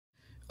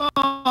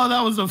Oh,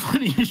 that was the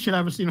funniest shit I've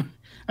ever seen.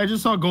 I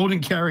just saw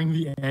Golden carrying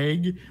the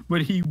egg,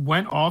 but he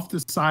went off the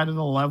side of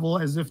the level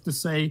as if to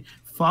say,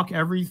 fuck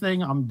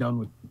everything, I'm done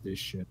with this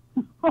shit.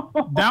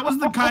 That was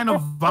the kind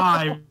of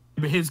vibe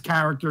his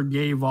character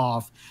gave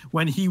off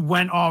when he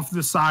went off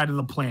the side of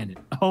the planet.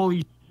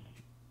 Holy.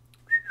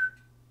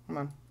 Come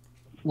on.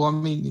 Well, I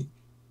mean,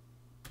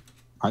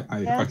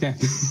 Yes. okay.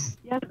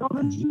 Yes,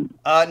 Golden.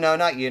 No,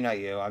 not you, not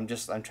you. I'm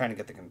trying to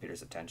get the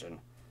computer's attention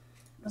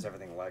because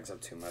everything lags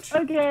up too much.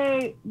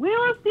 Okay,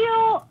 Wheel of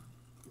Steel.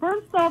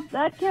 First off,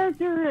 that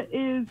character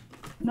is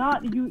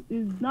not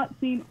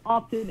seen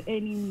often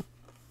in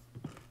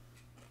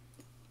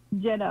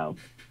Geno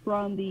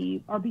from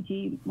the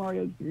RPG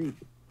Mario series.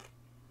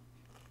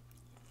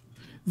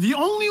 The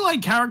only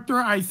like character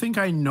I think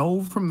I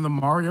know from the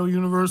Mario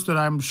universe that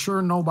I'm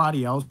sure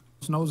nobody else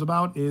knows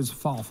about is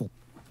Fawful.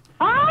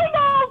 I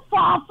know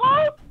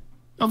Fawful.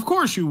 Of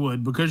course you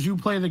would, because you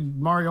play the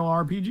Mario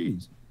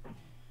RPGs.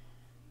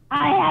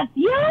 I have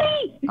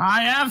Fury.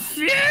 I have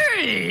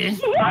Fury.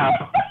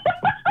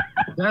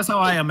 That's how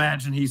I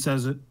imagine he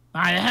says it.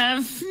 I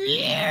have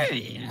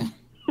Fury.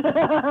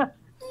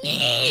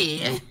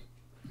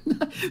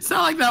 It's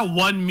not like that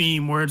one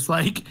meme where it's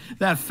like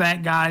that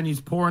fat guy and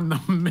he's pouring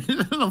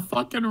the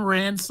fucking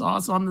ranch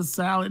sauce on the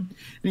salad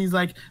and he's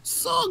like,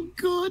 so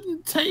good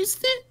and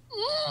tasty.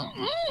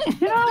 You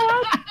know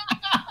what?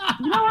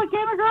 You know what,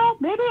 Gamer Girl?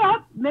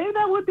 Maybe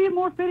that would be a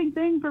more fitting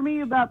thing for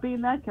me about being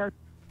that character.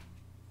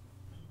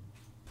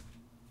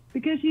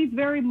 Because she's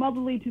very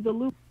motherly to the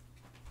loop.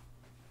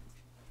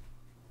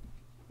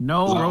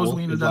 No,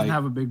 Rosalina doesn't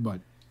have a big butt.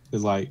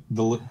 It's like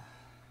well,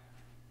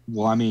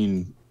 I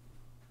mean,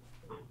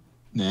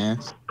 nah,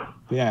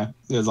 yeah.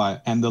 There's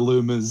like, and the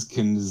Lumas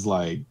can just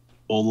like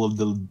all of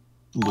the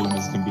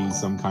Lumas can be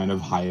some kind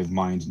of hive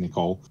mind,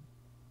 Nicole.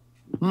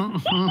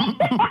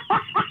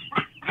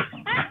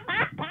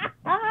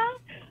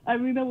 I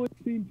mean, that would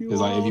seem too.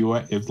 It's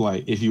like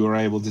if you were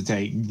able to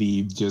take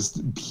the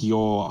just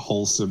pure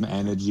wholesome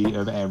energy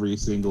of every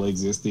single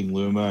existing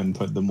Luma and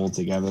put them all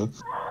together,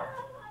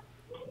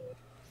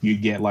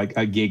 you'd get like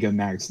a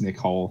Gigamax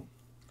Nicole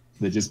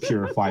that just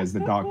purifies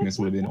the darkness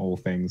within all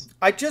things.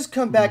 I just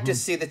come back to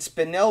see that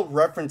Spinell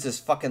references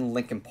fucking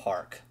Linkin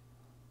Park.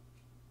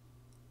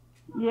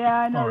 Yeah,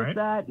 I noticed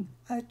that.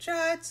 I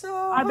tried so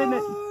hard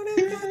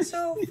and got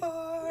so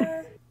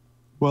far.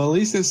 Well, at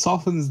least it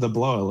softens the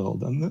blow a little,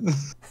 doesn't it?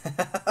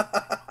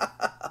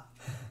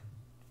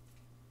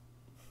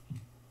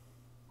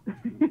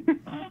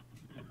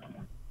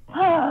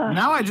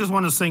 Now I just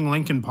want to sing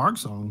Linkin Park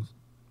songs.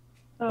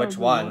 Which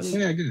ones?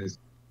 Yeah, good.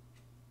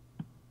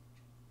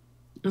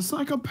 It's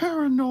like a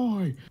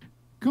paranoid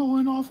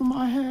going off in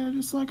my head.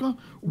 It's like a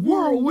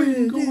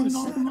whirlwind going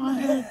off in my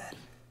head.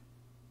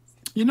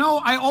 You know,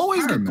 I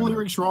always get the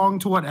lyrics wrong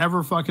to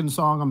whatever fucking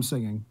song I'm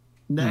singing.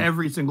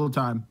 Every single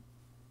time.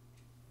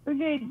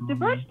 Okay, the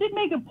Birch did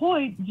make a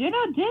point. Geno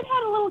did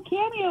have a little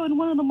cameo in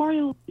one of the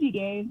Mario Luigi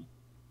games.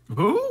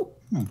 Who?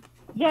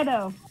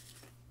 Geno.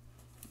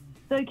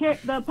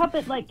 The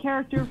puppet-like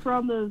character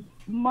from the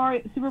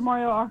Super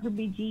Mario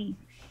RPG.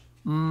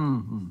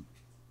 Mm-hmm.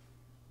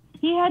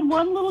 He had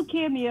one little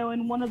cameo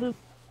in one of the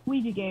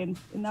Luigi games,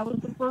 and that was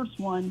the first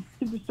one,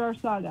 Superstar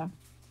Saga.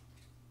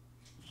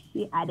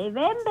 I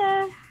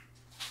remember.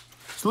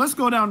 So let's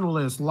go down the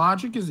list.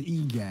 Logic is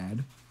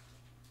EGAD.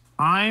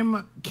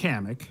 I'm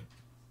Kamek.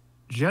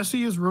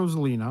 Jessie is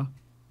Rosalina.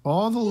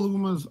 All the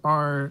Lumas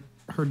are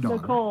her daughter.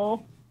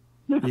 Nicole.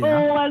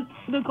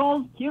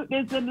 Nicole's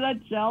cuteness in a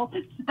nutshell.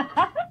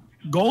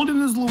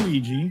 Golden is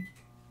Luigi.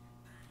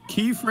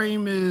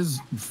 Keyframe is...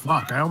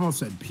 Fuck, I almost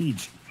said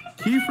Peach.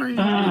 Keyframe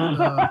is...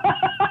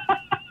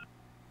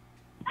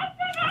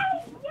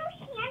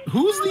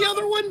 Who's the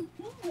other one?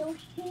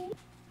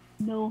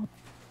 No,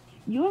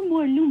 you're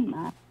more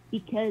Luma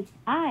because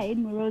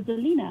I'm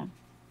Rosalina.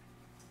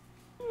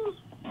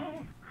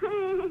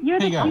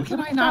 How can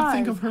I not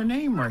think of her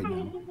name right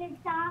now?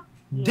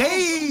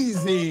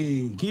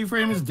 Daisy!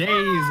 Keyframe is Daisy.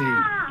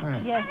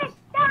 Right. Yes.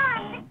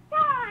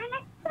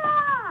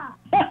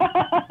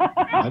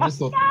 I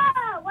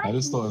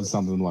just thought of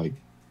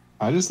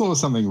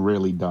something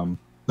really dumb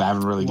that I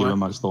haven't really given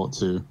much thought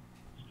to,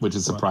 which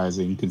is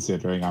surprising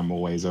considering I'm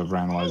always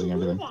overanalyzing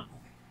everything.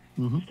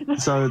 Mm-hmm.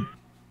 So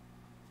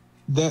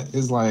there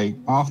is like,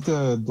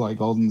 after like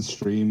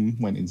GoldenStream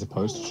went into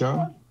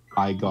Postshow,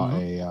 I got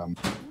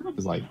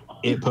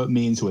it put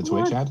me into a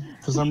Twitch ad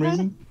for some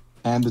reason.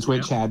 And the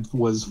Twitch ad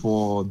was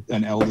for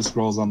an Elder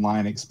Scrolls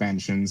Online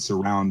expansion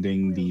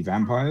surrounding the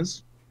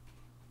vampires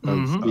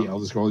of the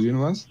Elder Scrolls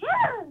universe.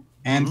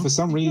 And for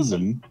some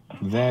reason,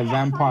 their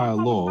vampire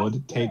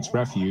lord takes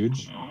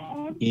refuge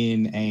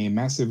in a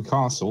massive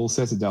castle,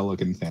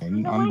 citadel-looking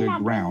thing,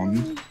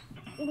 underground,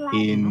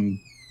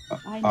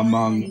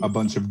 among a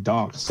bunch of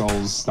Dark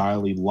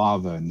Souls-style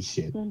lava and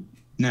shit.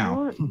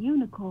 Now,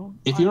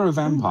 if you're a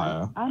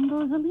vampire, I'm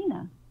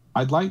Rosalina.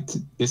 I'd like to,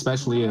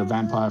 especially a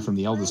vampire from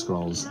the Elder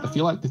Scrolls, I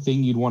feel like the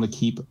thing you'd want to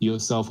keep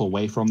yourself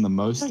away from the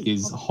most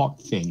is hot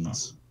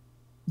things.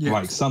 Yes.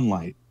 Like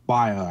sunlight,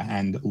 fire,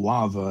 and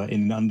lava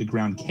in an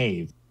underground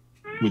cave.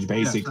 which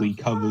basically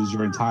covers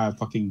your entire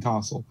fucking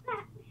castle.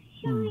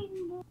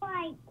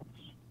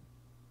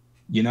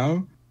 You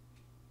know?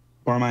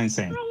 Or am I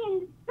insane?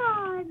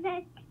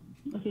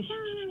 Okay,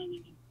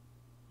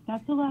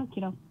 not so loud,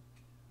 kiddo.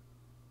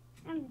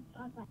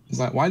 It's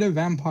like, why do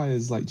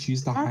vampires like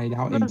choose to hide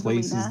out in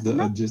places that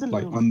are just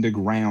like Absolutely.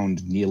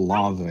 underground near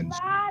lava and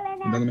shit?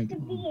 It doesn't make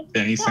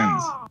any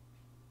sense.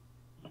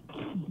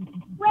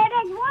 Where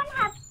does one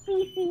have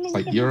species? It's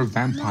like you're a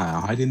vampire,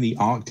 hide in the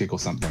Arctic or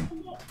something.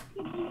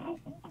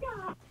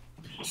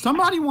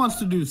 Somebody wants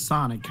to do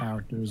Sonic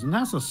characters, and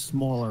that's a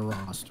smaller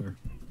roster.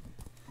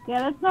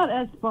 Yeah, that's not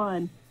as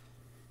fun.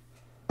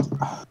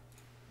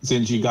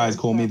 Since you guys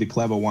call me the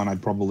clever one,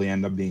 I'd probably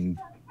end up being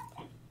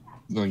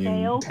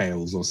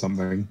Tails or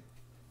something.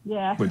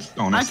 Yeah. Which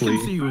I honestly,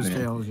 can see you as yeah.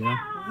 Tails, yeah.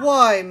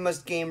 Why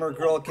must Gamer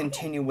Girl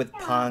continue with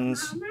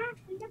puns?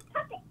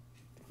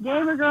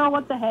 Gamer girl,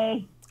 what the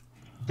hey?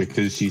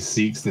 Because she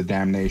seeks the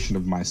damnation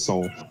of my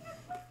soul.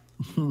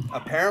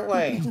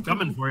 Apparently.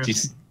 Coming for you.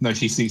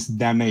 She seeks the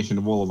damnation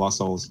of all of our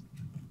souls.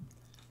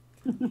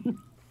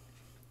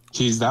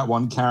 She's that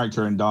one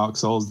character in Dark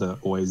Souls that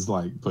always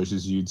like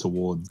pushes you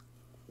towards,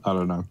 I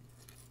don't know,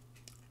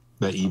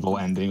 the evil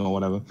ending or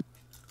whatever.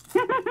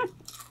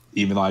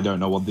 Even though I don't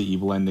know what the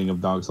evil ending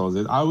of Dark Souls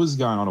is. I was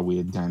going on a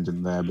weird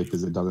tangent there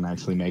because it doesn't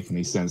actually make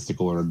any sense to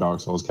call her a Dark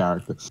Souls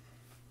character.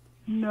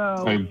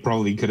 No. I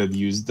probably could have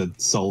used the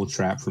soul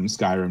trap from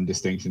Skyrim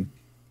distinction.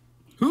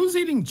 Who's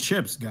eating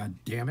chips, god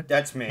damn it?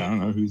 That's me. I don't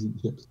know who's in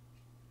chips.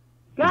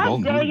 God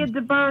Golden dang Fox. it,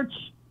 the birch.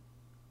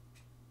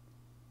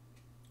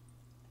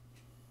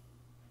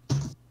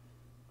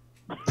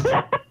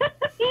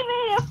 He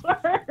made it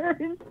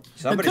worse.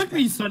 It took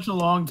me such a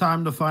long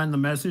time to find the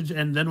message,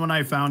 and then when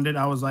I found it,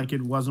 I was like,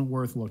 it wasn't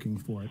worth looking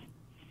for it.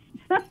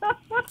 God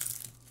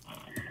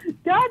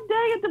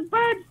dang it, the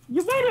birch.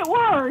 You made it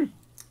worse.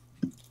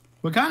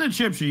 What kind of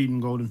chips are you eating,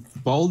 Golden?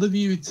 Bold of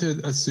you to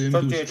assume he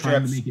Tortilla was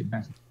trying chips. to make it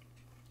better.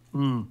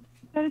 Mm.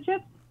 Got a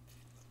chip?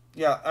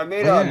 Yeah, I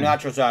made Oh, yeah.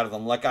 nachos out of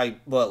them. Like I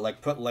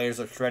put layers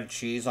of shredded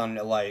cheese on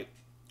like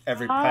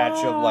every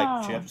patch of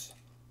like chips.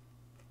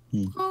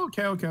 Oh,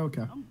 okay.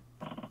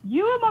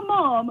 You and my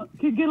mom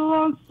could get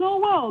along so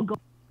well.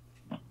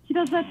 She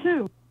does that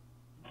too.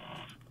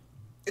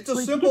 It's a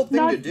Like, simple it's thing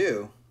not- to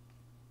do.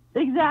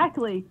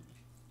 Exactly.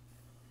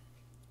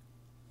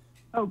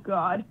 Oh,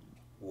 God.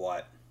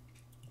 What?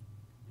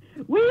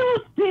 Wheel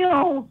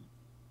still.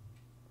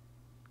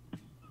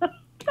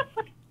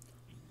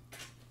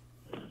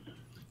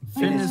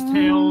 Finn is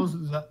Tails,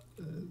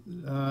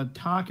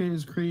 Taka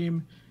is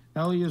Cream,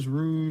 Ellie is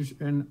Rouge,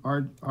 and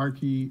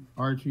Archie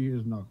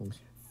is Knuckles.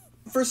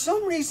 For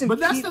some reason, But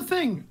that's the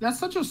thing. That's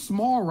such a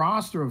small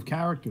roster of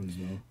characters,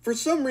 though. For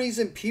some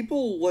reason,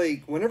 people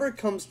like whenever it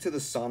comes to the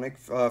Sonic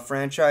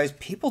franchise,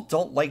 people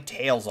don't like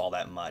Tails all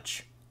that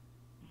much.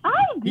 I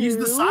do. He's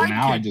the sidekick.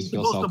 Now I just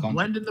You're feel supposed to self-conscious.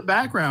 blend in the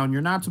background.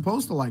 You're not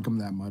supposed to like him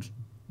that much.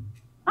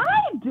 I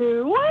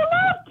do. I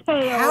love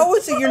Tails. How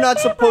is it you're not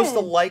supposed to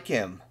favorite. like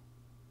him?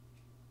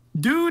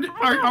 Dude,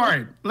 all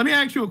right. Let me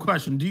ask you a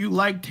question. Do you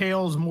like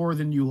Tails more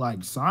than you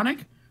like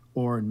Sonic?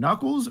 Or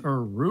Knuckles?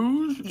 Or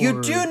Rouge? You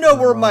or, do know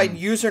where my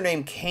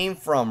username came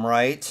from,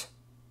 right?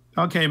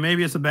 Okay,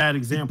 maybe it's a bad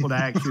example to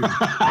ask you.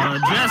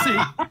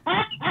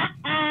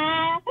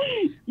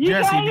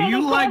 Jesse, do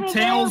you like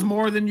Tails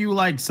more than you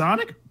like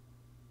Sonic?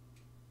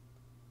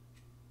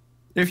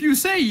 If you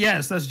say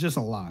yes, that's just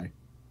a lie.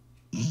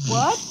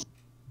 What?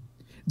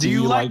 Do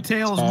you like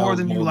Tails more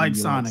than you like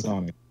Sonic?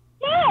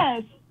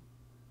 Yes.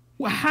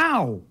 Well,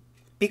 how?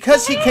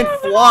 Because he can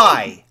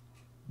fly.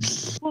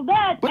 Well,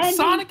 that. But and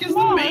Sonic he's is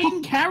the smart.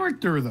 main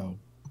character, though.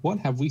 What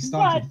have we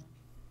started?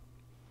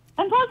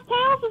 And plus,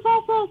 Tails is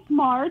also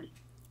smart,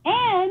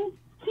 and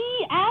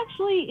he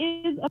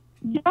actually is a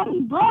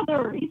young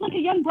brother. He's like a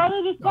young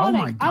brother to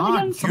Sonic. my I'm a God.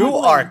 young You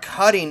sibling. are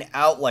cutting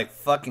out like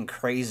fucking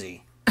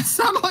crazy. It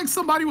sounded like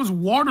somebody was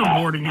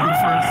waterboarding you for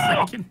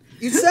a second.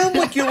 You sound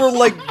like you were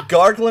like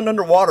gargling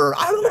underwater.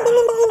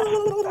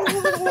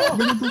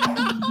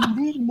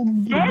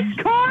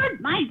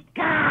 Discord? My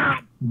God.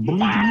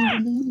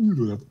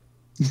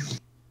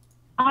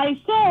 I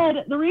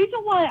said the reason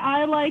why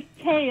I like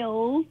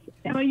Tails.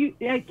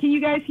 Can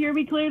you guys hear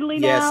me clearly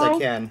now? Yes, I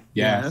can.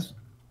 Yes.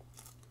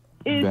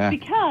 Is Back.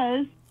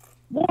 because,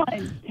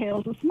 one,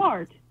 Tails is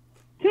smart.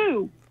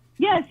 Two,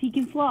 yes, he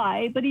can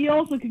fly, but he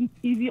also can.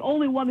 He's the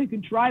only one who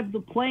can drive the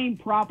plane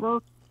proper.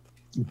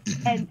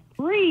 And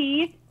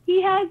three,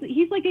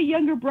 he's like a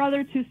younger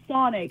brother to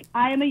Sonic.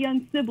 I am a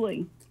young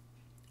sibling.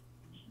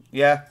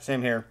 Yeah,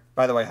 same here.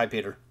 By the way, hi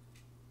Peter.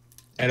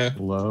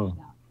 Hello.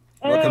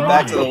 Welcome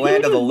back to the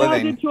land of the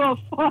living. You just walked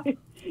into a fight.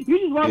 You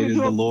just walked It is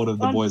into the a Lord of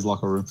the boys'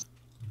 locker room.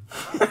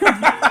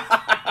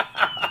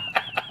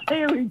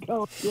 There we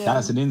go. Yeah.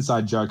 That's an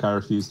inside joke I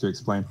refuse to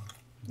explain.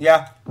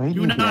 Yeah. Bite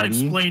Do me, not Daddy.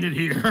 explain it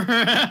here.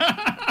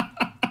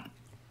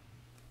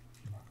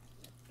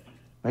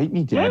 Bite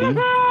me, Gamer Daddy.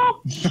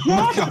 girl,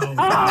 shut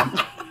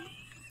up.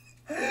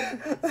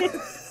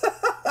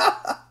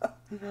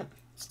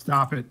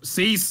 Stop it.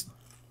 Cease.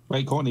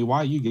 Wait, Courtney, why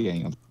are you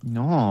getting up?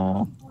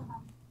 No.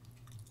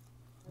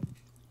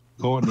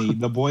 Courtney,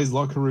 the boys'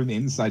 locker room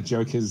inside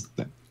joke is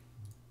that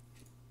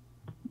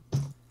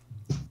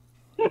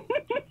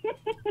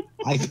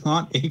I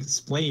can't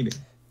explain it.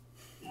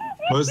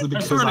 Mostly I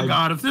because swear to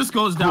God, if this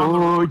goes down the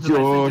road, Put then I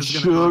your think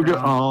it's gonna go sugar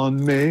down.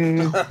 on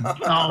me.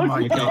 Oh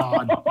my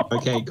God.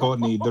 Okay,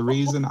 Courtney, the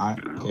reason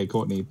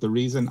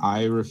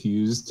I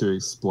refuse to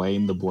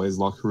explain the boys'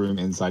 locker room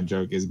inside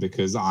joke is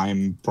because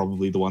I'm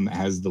probably the one that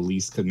has the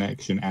least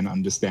connection and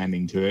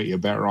understanding to it. You're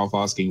better off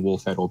asking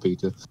Wolfhead or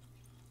Peter.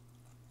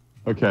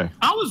 Okay.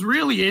 I was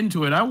really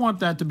into it. I want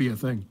that to be a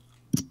thing.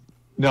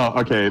 No,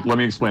 okay, let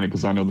me explain it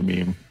because I know the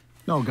meme.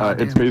 Oh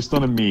God. It's based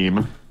on a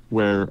meme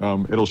where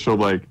it'll show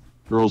like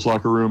girls'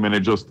 locker room and it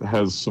just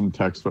has some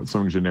text about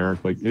something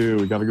generic like "ew,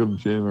 we gotta go to the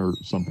gym" or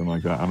something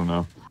like that. I don't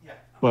know.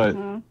 But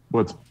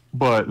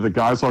but the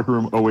guys' locker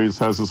room always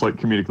has this like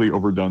comedically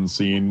overdone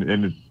scene,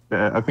 and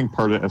I think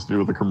part of it has to do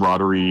with the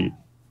camaraderie,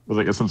 with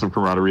like a sense of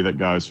camaraderie that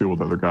guys feel with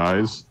other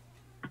guys.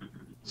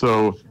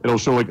 So it'll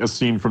show like a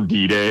scene from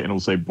D-Day and it'll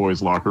say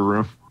 "boys' locker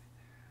room,"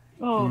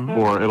 or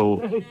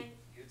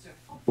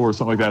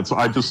something like that. So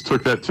I just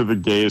took that to the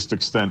gayest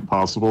extent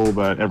possible.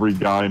 That every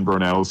guy in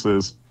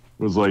Bronalysis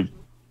was like,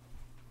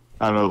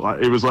 I don't know.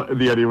 It was like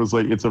the idea was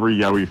like it's every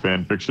yaoi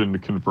fan fiction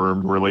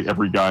confirmed, where like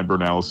every guy in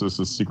Bronalysis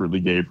is secretly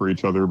gay for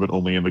each other, but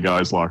only in the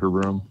guys' locker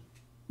room.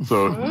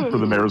 So for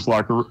the mayor's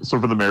locker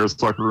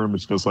room,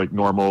 it's just like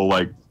normal,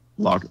 like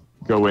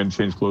go in,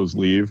 change clothes,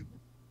 leave.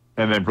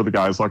 And then for the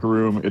guys' locker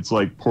room, it's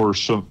like pour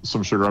some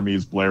sugar on me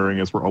is blaring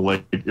as we're all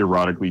like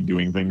erotically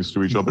doing things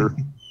to each other.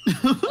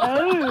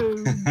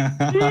 Oh,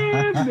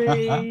 dear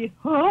me.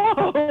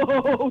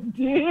 Oh,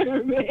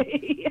 dear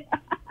me.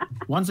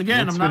 Once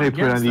again, That's I'm not when I put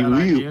against on that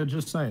the idea.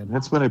 Just saying.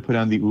 That's when I put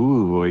on the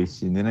ooh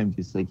voice, and then I'm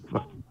just like,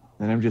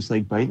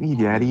 bite me,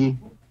 daddy.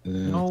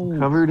 No.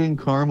 Covered in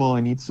caramel. I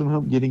need some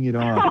help getting it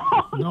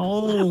off.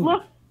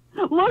 No.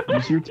 Look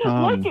Use your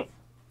tongue.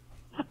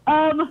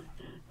 Look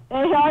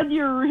and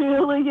you're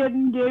really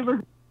getting gave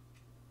her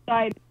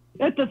side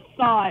at the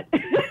thought.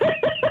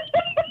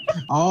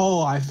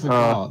 Oh, I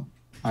forgot.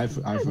 I He's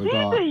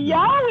forgot. a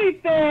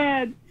yaoi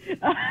fan.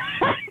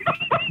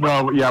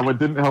 No, yeah, what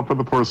didn't help with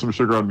the pour some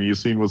sugar on me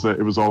scene was that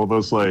it was all of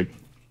us like,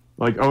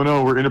 oh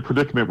no, we're in a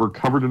predicament, we're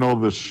covered in all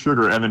this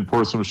sugar, and then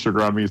pour some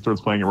sugar on me starts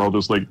playing, and we're all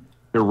just like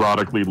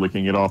erotically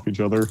licking it off each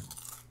other.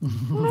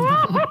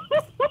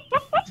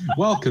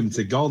 Welcome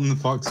to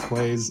GoldenFox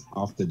Plays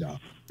After Dark.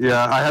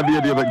 Yeah, I had the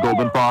idea that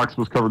GoldenFox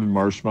was covered in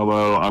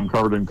marshmallow, I'm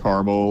covered in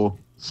caramel,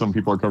 some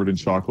people are covered in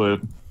chocolate.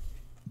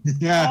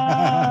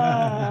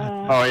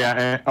 Yeah. Oh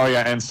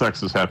yeah, and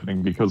sex is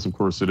happening because of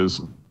course it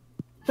is.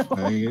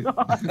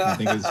 I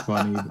think it's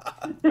funny.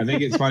 I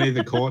think it's funny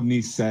that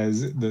Courtney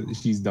says that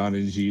she's done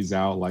and she's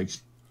out, like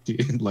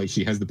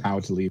she has the power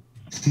to leave.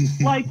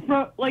 like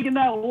in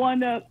that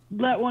one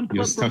clip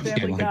You're from stuck here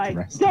Family like Guy. the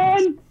rest of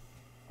Done.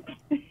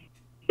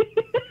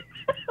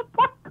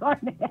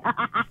 Popcorn.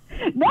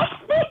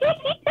 Next thing.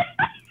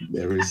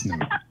 There is no.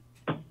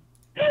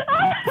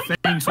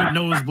 Faints with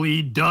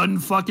nosebleed. Done.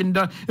 Fucking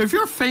done. If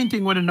you're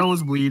fainting with a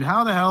nosebleed,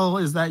 how the hell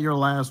is that your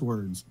last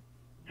words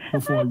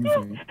before you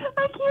faint?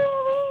 I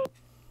can't.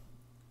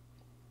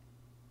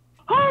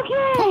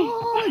 Okay.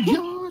 Pour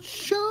your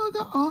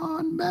sugar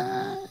on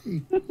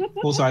me.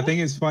 Also, I think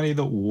it's funny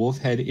that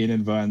Wolfhead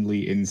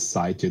inadvertently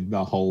incited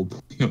the whole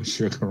 "put your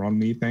sugar on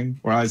me" thing.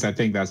 Or at least I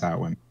think that's how it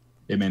went.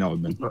 It may not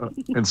have been.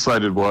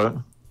 Incited what?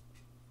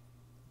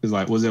 It's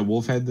like, was it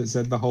Wolfhead that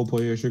said the whole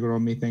 "put your sugar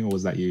on me" thing, or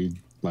was that you?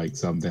 Like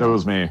something. That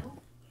was me.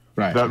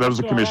 Right. That was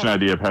a commission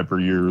idea I've had for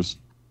years.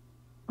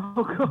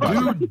 Oh,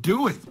 God. Dude,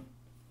 do it.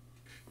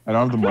 I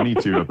don't have the money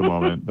to at the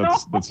moment.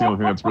 That's the only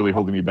thing that's really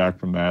holding me back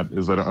from that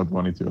is I don't have the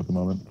money to at the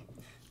moment.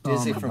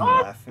 Dizzy from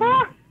laughing.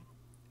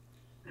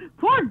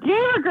 Poor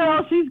gamer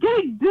girl. She's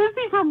getting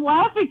dizzy from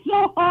laughing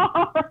so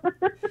hard.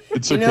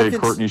 It's You know, okay.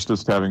 Courtney's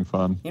just having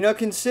fun. You know,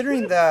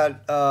 considering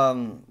that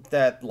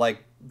that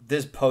like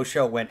this post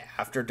show went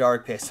after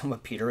dark based on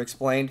what Peter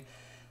explained,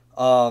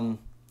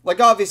 like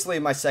obviously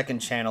my second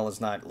channel is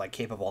not like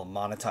capable of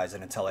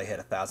monetizing until I hit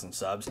 1,000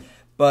 subs.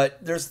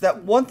 But there's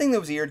that one thing that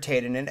was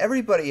irritating, and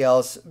everybody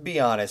else, be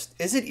honest,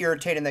 is it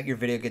irritating that your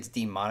video gets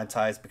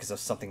demonetized because of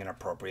something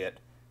inappropriate?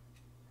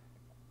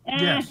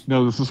 Yes.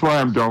 No, this is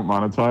why I don't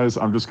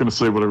monetize. I'm just gonna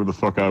say whatever the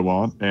fuck I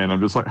want, and I'm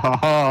just like,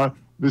 haha,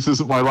 this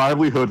isn't my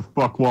livelihood,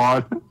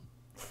 fuckwad.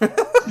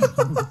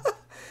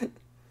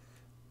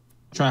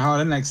 Try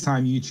harder next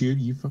time, YouTube,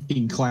 you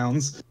fucking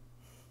clowns.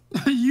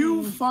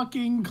 You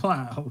fucking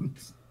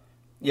clowns.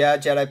 Yeah,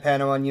 Jedi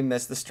Padawan, you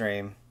missed the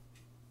stream.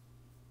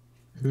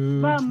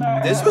 Who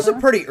Bummer. This was a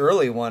pretty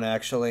early one,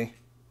 actually.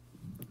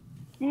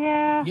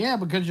 Yeah. Yeah,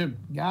 because you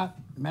got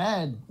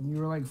mad and you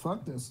were like,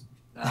 fuck this.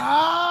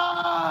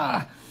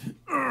 Ah!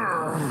 All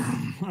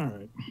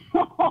right.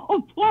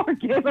 Oh, poor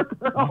gamer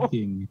girl.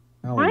 fucking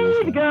hell was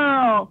Breathe, that?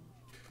 girl.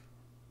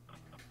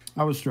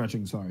 I was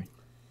stretching, sorry.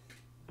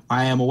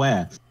 I am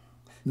aware.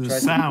 The Try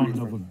to sound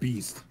breathe. of a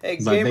beast. Hey,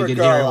 It's like they gamer could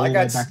hear it girl, all I the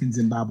way got back in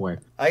Zimbabwe.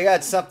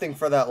 something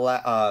for that,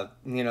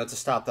 to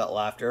stop that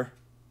laughter.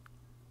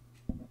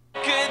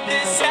 Could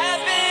this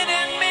happen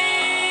to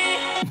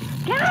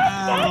me?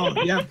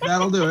 Yep,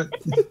 that'll do it.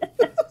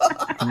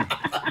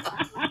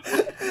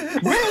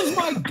 Where's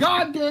my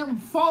goddamn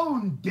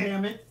phone,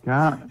 damn it?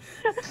 God.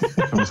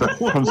 Comes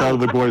out of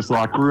the boys'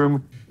 locker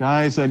room.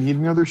 Guys, I need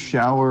another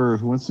shower.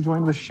 Who wants to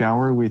join the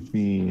shower with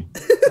me?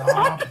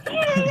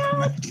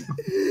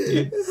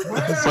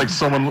 It's like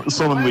someone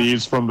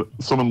leaves from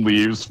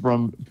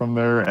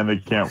there and they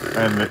can't,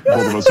 and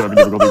both of us are having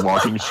difficulty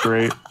walking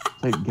straight.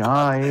 It's like,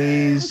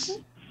 guys,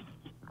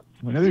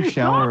 another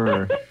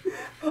shower.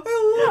 I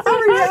love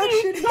the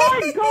reaction.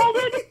 Sorry,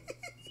 Golden.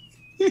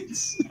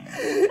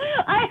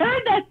 I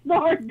heard that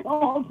snort,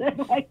 Golden.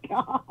 My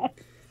God.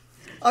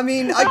 I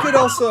mean, I could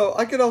also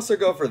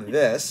go for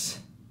this.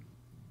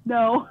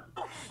 No.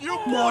 You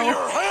blow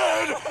your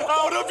head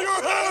out of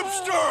your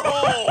hamster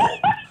hole!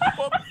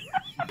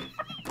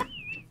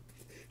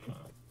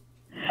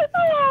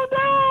 Oh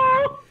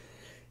no!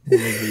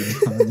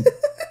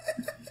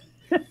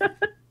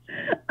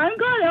 I'm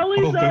glad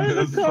Ellie's Welcome out to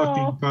of the the call.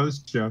 fucking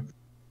post show.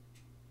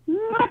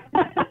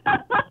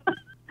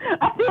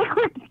 I think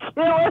we're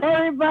killing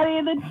everybody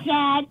in the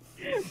chat.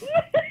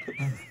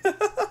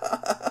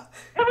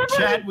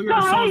 Chat, we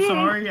are so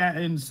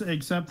dying. sorry,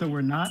 except that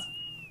we're not.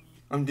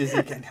 I'm dizzy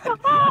again.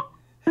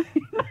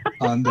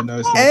 Under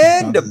no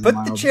And to circumstances put the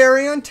mild.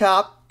 cherry on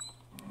top.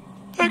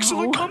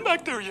 Excellent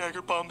comeback there,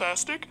 Jaeger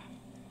Bombastic.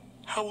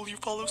 How will you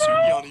follow suit,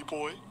 Yanni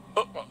boy?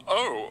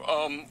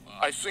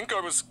 I think I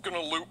was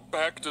gonna loop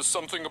back to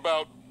something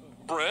about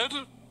bread.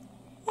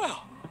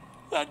 Well,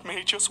 that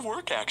may just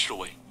work,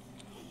 actually.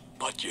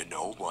 But you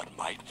know what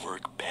might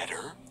work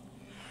better?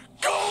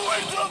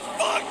 Going the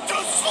fuck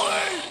to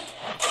sleep!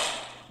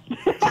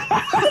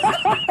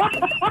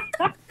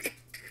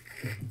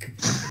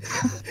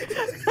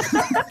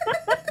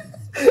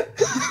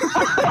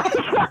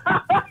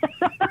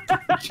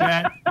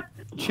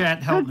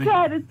 Chat, help me.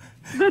 The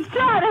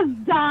chat is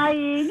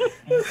dying.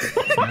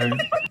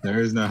 There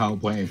is no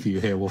help waiting for you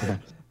here, Wolfhead.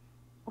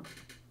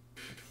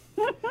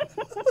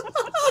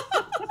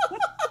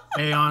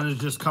 Aeon is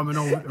just coming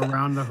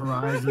around the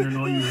horizon, and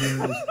all you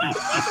hear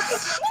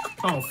is,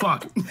 "Oh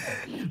fuck,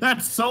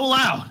 that's so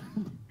loud."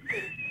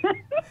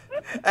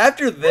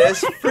 After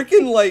this,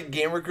 freaking like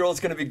gamer girl is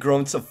gonna be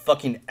growing some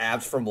fucking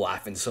abs from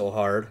laughing so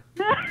hard.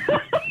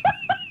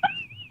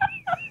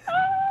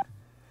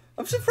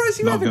 I'm surprised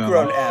you haven't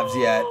grown abs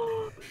yet.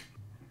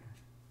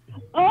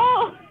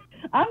 Oh,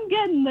 I'm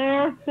getting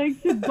there.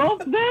 Thanks to both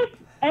this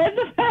and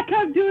the fact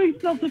I'm doing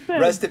self-defense.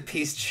 Rest in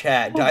peace,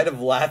 chat. Died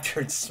of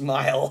laughter and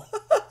smile.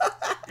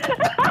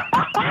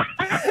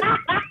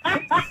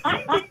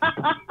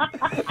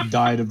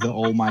 Died of the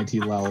almighty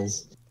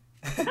lulls.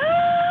 I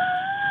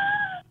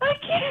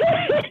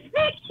can't.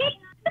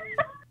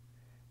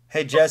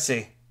 Hey,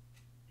 Jesse.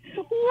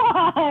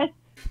 What?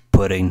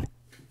 Pudding.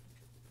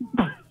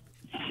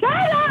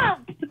 Shut up!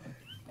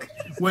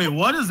 Wait,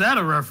 what is that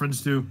a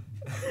reference to?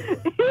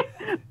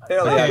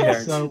 Fairly Okay,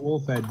 apparent. so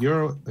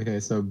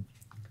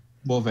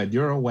Wolfhead,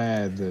 you're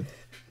aware that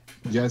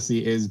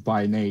Jesse is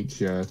by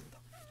nature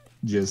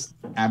just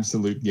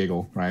absolute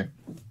giggle, right?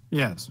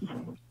 Yes.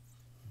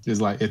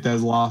 Just like if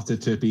there's laughter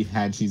to be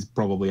had, she's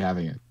probably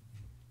having it.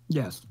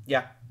 Yes.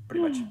 Yeah,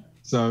 pretty much.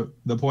 So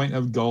the point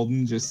of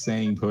Golden just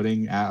saying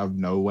pudding out of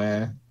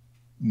nowhere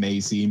may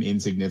seem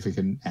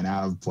insignificant and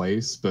out of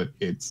place, but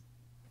it's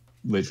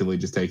literally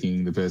just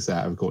taking the piss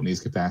out of Courtney's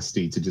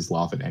capacity to just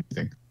laugh at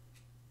anything.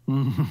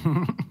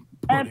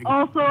 And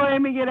also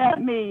aiming it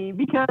at me,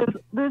 because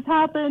this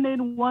happened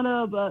in one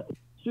of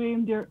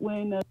stream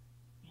when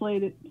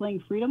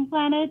playing Freedom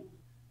Planet.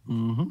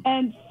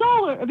 And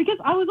Solar, because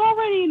I was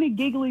already in a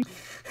giggly.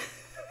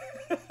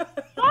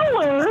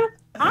 Solar,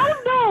 out of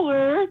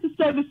nowhere,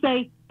 decided to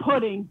say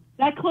pudding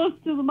that close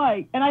to the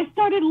mic, and I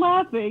started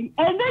laughing,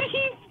 and then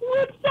he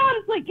flips out.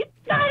 It's like, it's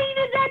not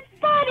even that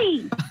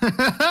funny. He's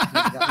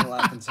got me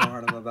laughing so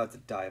hard I'm about to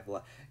die of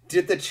laugh.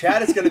 Dude, the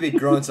chat is going to be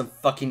growing some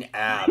fucking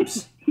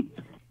abs.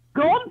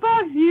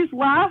 GoldenFox used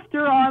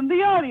laughter on the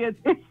audience.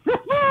 It's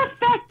super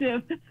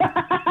effective.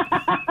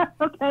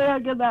 Okay, I'll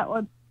get that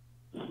one.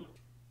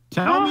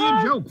 Tell me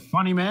a joke,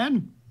 funny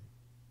man.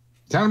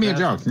 Tell me a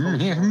joke.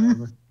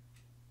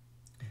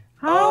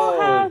 How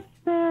has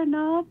there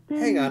not been?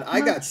 Hang on, I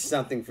got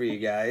something for you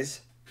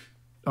guys.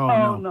 Oh,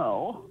 Oh no.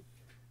 no.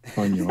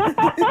 Oh, no. No,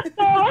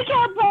 I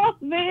can't post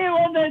the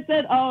one that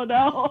said, "Oh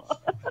no."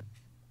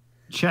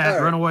 Chat, All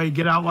right. run away,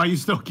 get out while you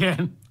still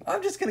can.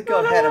 I'm just going to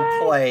go ahead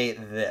and play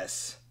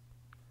this.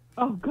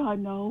 Oh God,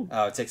 no.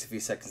 Oh, it takes a few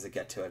seconds to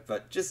get to it,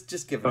 but just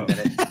give it a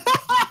minute.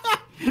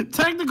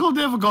 Technical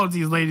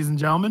difficulties, ladies and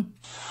gentlemen.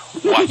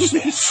 Watch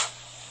this.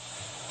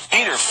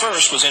 Peter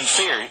first was in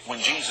fear when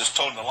Jesus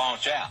told him to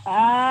launch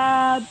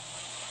out.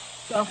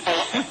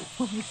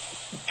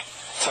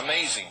 It's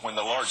amazing when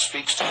the Lord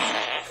speaks to you.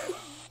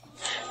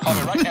 Call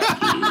me right now.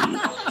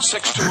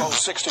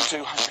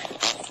 620-6200.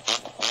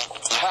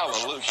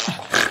 Hallelujah.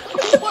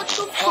 What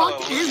the fuck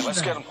Hallelujah. is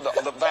Let's that?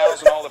 get the vows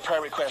and all the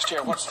prayer requests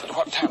here. What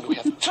time do we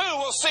have? 2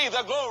 will see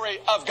the glory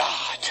of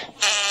God.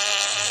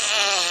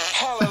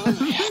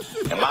 Hallelujah.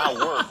 And my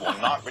word will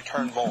not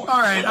return void.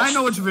 All right, I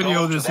know which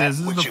video this is. This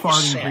is the Which it was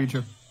farting sent.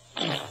 creature.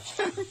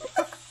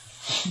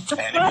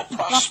 and it will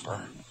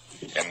prosper.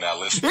 And now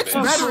listen to It's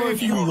this. better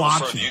if you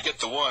watch Further, it. you get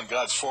the one,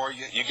 God's for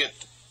you. You get,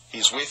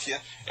 He's with you.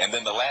 And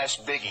then the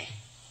last biggie,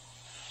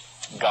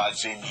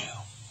 God's in you.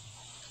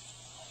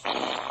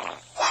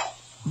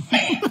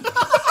 Man.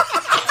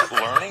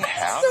 Learning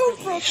how to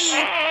release. I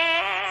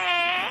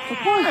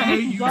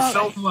hate you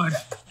so much.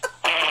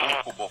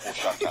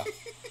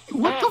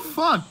 What the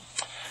fuck?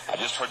 I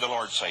just heard the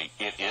Lord say,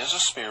 it is a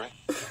spirit,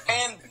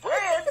 and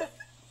bread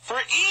for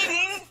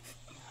eating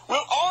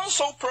will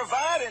also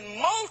provide and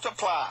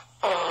multiply.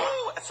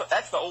 Oh,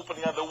 that's the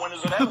opening of the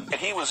windows of heaven.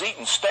 And he was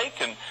eating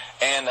steak and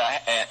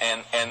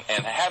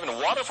having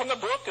water from the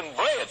brook and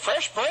bread,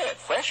 fresh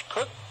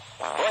cooked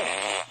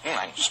bread.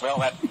 I can smell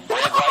that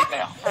bread right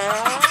now.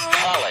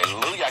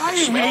 Hallelujah! I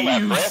can smell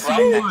that bread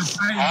right now.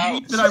 I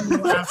hate that I'm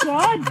laughing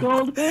God,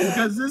 Golden.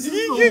 because this is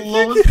the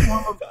lowest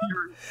form of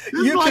humor.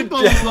 This is like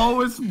the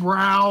lowest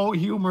brow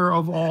humor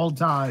of all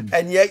time.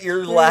 And yet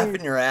you're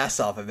laughing your ass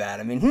off about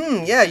it. I mean,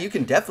 yeah, you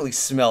can definitely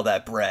smell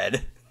that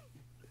bread.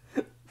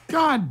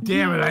 God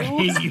damn it, I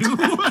hate you.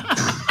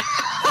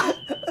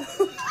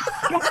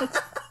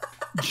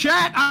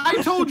 Chat,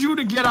 I told you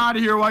to get out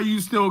of here while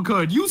you still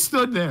could. You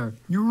stood there.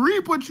 You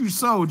reap what you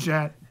sow,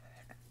 chat.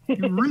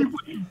 You reap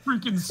what you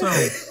freaking sow.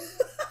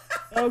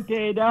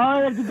 Okay, now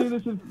I have to do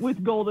this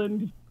with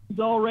Golden. He's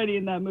already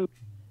in that movie.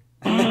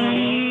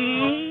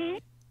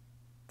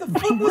 The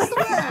fuck was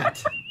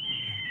that?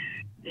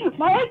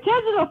 My head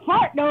is a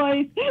fart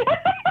noise.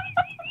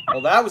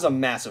 Well, that was a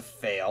massive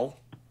fail.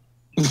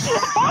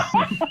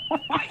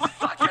 My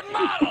fucking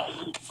model.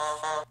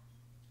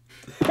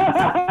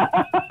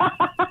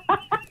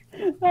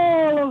 Oh,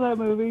 I love that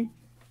movie.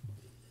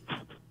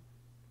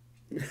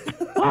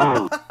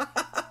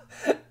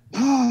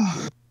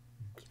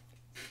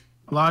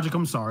 Logic,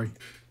 I'm sorry.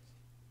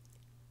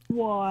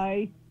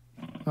 Why?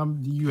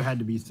 You had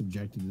to be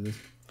subjected to this.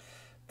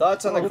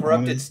 Thoughts on the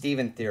corrupted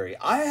Steven theory?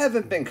 I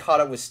haven't been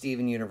caught up with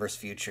Steven Universe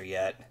Future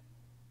yet.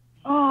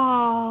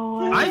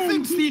 Oh. I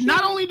think Steve.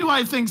 Not only do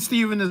I think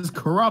Steven is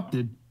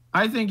corrupted,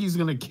 I think he's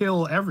gonna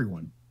kill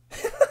everyone.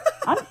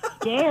 I'm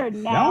scared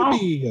That now. would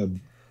be a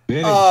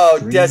bit Oh,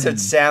 extreme. Desert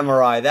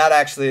Samurai. That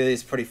actually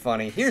is pretty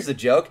funny. Here's a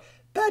joke.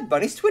 Bad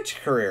Bunny's Twitch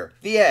career.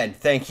 The end.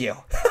 Thank you.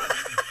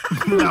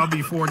 That'll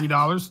be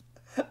 $40.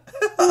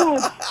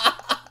 Ugh.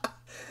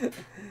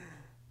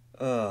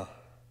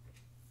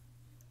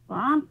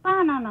 That'll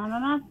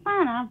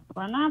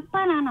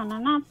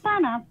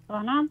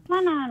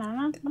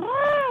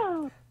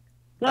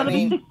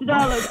be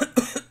 $60.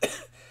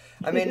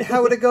 I mean,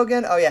 how would it go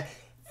again? Oh, yeah.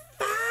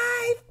 $5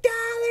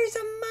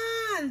 a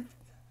month.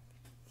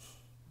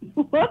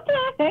 What the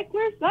heck?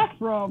 Where's that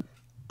from?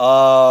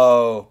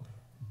 Oh,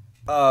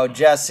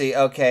 Jesse.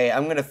 Okay,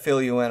 I'm gonna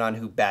fill you in on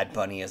who Bad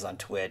Bunny is on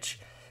Twitch.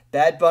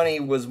 Bad Bunny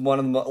was one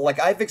of the like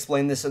I've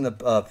explained this in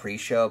the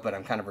pre-show, but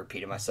I'm kind of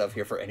repeating myself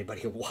here for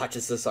anybody who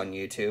watches this on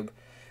YouTube.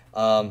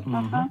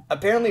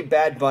 Apparently,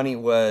 Bad Bunny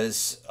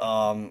was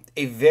a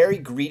very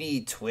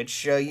greedy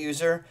Twitch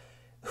user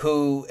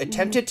who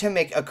attempted to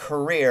make a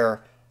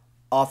career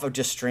off of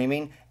just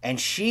streaming, and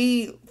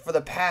she, for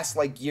the past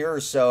year or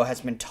so,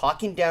 has been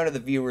talking down to the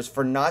viewers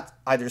for not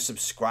either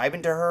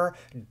subscribing to her,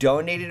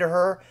 donating to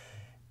her,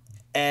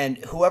 and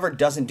whoever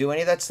doesn't do any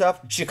of that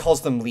stuff, she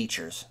calls them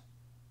leechers.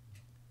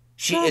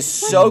 She is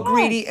so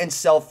greedy and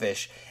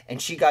selfish,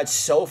 and she got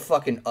so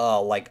fucking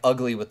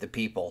ugly with the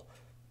people.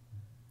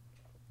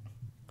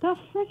 The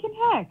freaking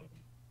heck?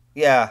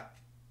 Yeah.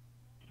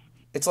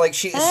 It's like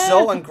she is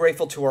so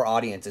ungrateful to her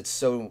audience. It's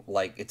so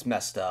it's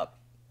messed up.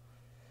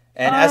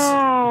 And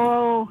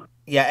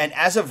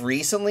as of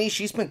recently,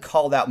 she's been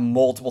called out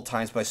multiple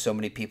times by so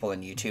many people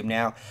on YouTube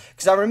now.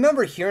 Because I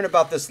remember hearing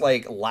about this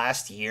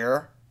last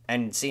year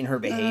and seeing her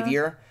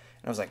behavior,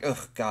 and I was like,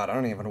 oh God, I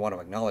don't even want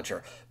to acknowledge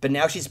her. But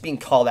now she's being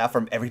called out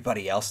from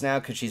everybody else now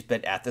because she's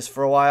been at this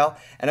for a while.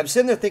 And I'm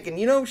sitting there thinking,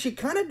 she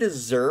kind of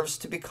deserves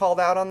to be called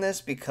out on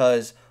this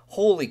because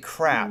holy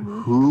crap.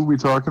 Who are we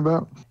talking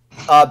about?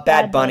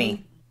 Bad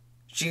Bunny.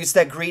 She's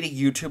that greedy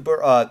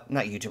YouTuber,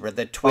 not YouTuber,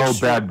 the Twitch. Oh,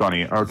 Bad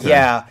Bunny. Okay.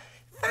 Yeah.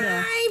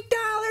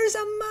 $5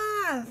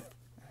 a month.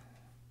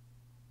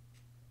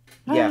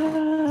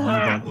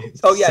 Yeah.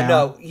 Oh yeah,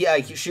 no,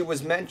 yeah. She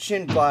was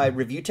mentioned by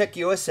Review Tech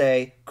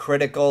USA,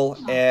 Critical,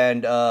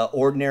 and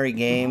Ordinary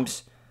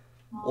Games.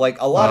 Like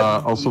a lot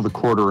of also the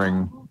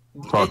quartering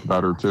talked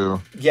about her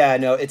too. Yeah,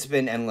 no, it's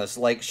been endless.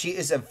 She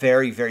is a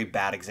very, very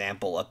bad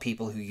example of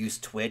people who use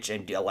Twitch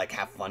and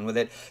have fun with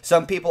it.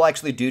 Some people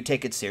actually do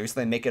take it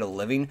seriously and make it a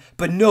living,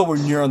 but nowhere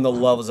near on the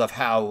levels of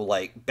how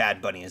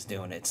Bad Bunny is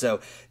doing it. So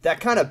that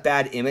kind of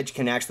bad image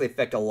can actually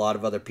affect a lot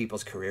of other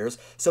people's careers.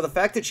 So the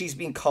fact that she's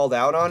being called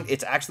out on,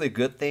 it's actually a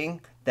good thing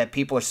that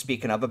people are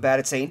speaking up about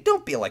it, saying,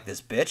 "Don't be like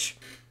this, bitch."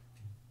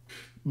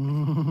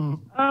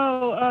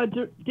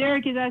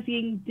 Derek is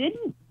asking,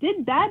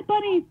 did Bad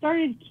Bunny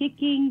started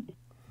kicking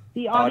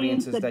the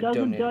audience that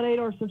doesn't donate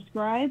or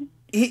subscribe?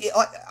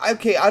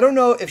 Okay, I don't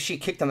know if she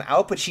kicked them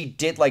out, but she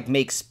did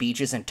make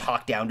speeches and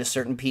talk down to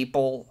certain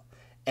people,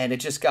 and it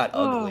just got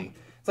ugly.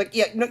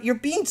 It's no, you're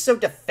being so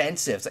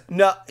defensive. It's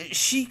no,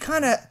 she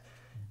kind of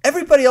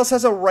Everybody else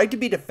has a right to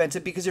be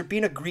defensive because you're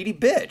being a greedy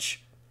bitch.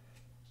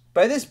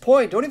 By this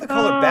point, don't even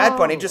call her Bad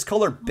Bunny, just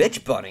call her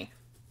Bitch Bunny.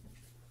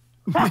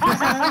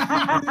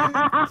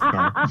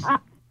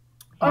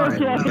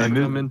 Okay.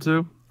 Come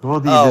into.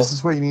 Goldie, this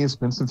is why you need to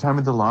spend some time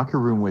in the locker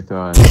room with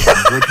us.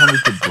 Enjoy time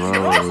with the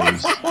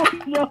bros.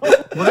 No.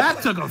 Well,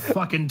 that took a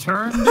fucking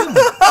turn, didn't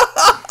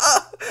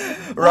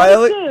it?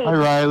 Riley? Hi,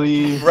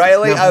 Riley.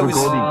 Riley, Yeah,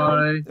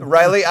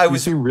 Riley, I You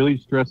was seem really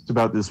stressed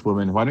about this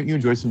woman. Why don't you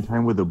enjoy some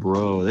time with a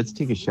bro? Let's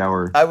take a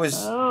shower. Oh,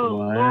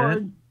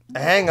 Lord.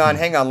 Hang on.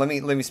 Let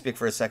me speak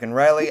for a second.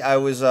 Riley, I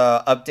was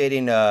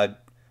updating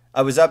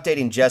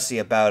Jesse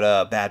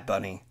about Bad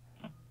Bunny.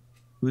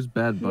 Who's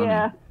Bad Bunny?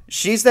 Yeah.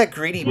 She's that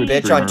greedy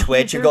bitch on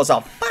Twitch who goes all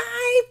 $5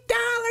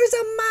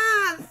 a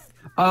month.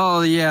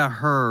 Oh yeah,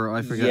 her.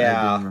 I forgot.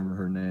 Yeah. I didn't remember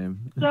her name.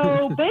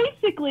 So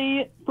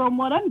basically, from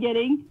what I'm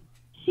getting,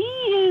 she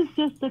is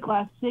just a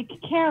classic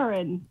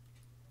Karen.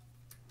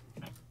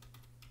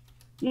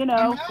 You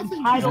know,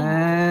 entitled.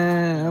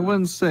 I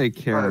wouldn't say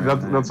Karen.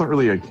 That's not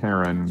really a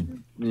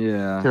Karen.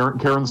 Yeah.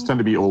 Karens tend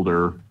to be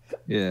older.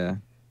 Yeah.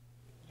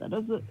 That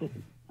doesn't.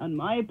 In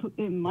my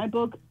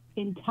book,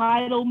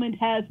 entitlement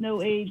has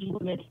no age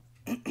limit.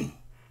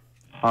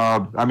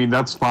 I mean,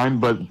 that's fine,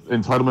 but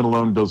entitlement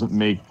alone doesn't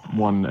make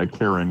one a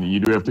Karen.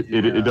 You do have to.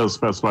 It does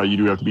specify you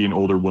do have to be an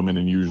older woman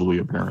and usually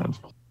a parent.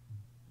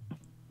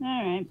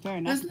 All right, fair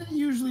enough. Isn't it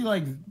usually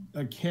like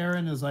a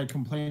Karen is like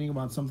complaining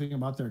about something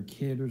about their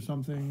kid or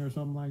something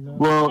like that?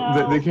 Well,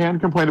 No. they can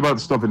complain about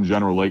stuff in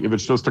general. Like if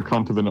it's just a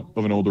cunt of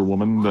an older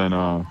woman, then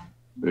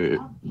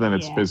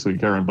it's Yeah. basically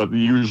Karen. But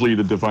usually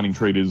the defining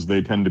trait is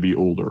they tend to be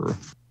older.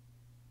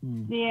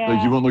 Yeah.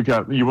 Like you won't look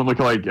at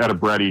like at a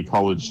bratty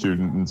college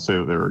student and say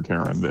that they're a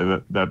Karen.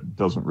 That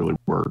doesn't really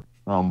work.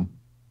 Oh.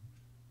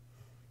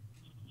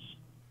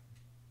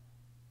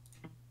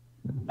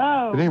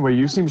 But anyway,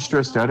 you seem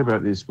stressed out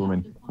about this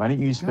woman. Why don't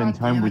you spend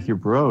time with your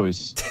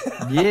bros?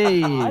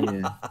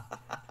 Yeah.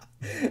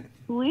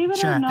 Believe it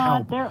or Chat, not,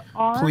 help. there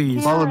are.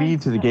 Please. Follow me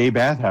Karens to the gay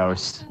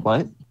bathhouse.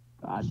 What?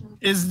 God.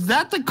 Is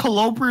that the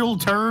colloquial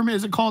term?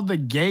 Is it called the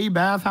gay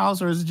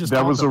bathhouse, or is it just That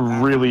called was the a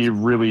bathhouse? really,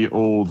 really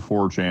old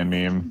 4chan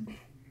meme.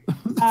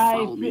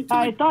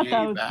 I thought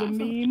that was the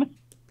meme.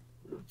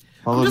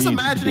 Follow I'm just me to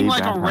the imagining gay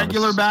like a bathhouse.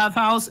 regular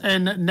bathhouse,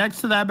 and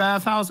next to that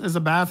bathhouse is a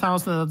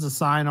bathhouse that has a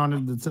sign on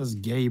it that says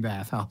 "gay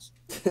bathhouse."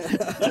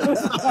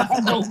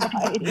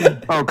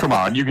 Oh, come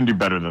on. You can do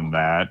better than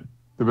that.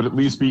 There would at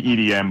least be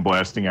EDM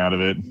blasting out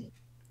of it.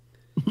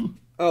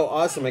 Oh,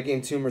 awesome! I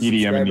gained 2 more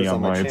EDM and subscribers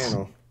on my neon lights.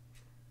 channel.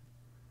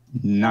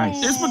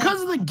 Nice. It's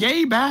because of the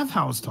gay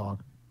bathhouse talk.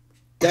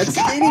 That's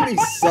gaining me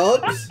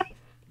subs.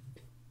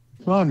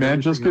 Come on, man.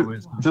 Just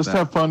always comes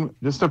have fun.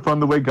 Just have fun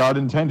the way God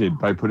intended.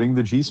 By putting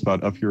the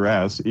G-spot up your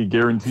ass, it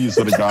guarantees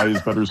that a guy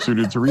is better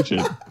suited to reach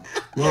it.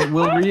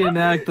 We'll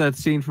reenact that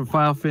scene from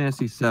Final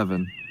Fantasy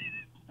VII.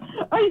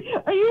 Are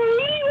you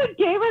reading what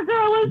Gamer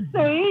Girl is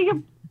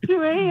saying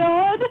to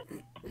Aeon?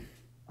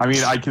 I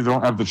mean,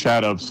 don't have the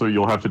chat up, so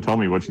you'll have to tell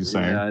me what she's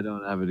saying. Yeah, I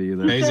don't have it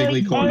either.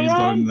 Basically, Courtney's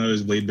got a Aeon?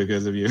 nosebleed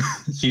because of you.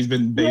 She's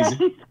been Yes.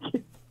 basic.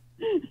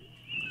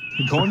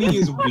 Courtney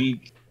is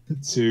weak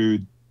to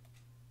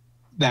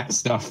that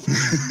stuff.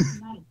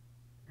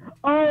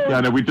 Oh, Yeah,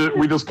 no, we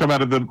just come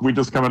out of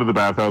the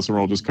bathhouse and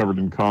we're all just covered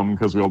in cum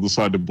because we all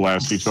decide to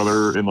blast each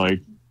other and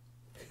like.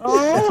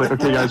 It's like,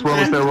 okay, guys, we're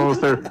almost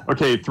there.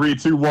 Okay, 3,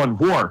 2, 1,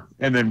 war,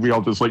 and then we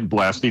all just like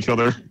blast each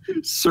other.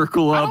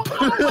 Circle up.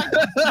 We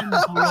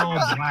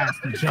all blast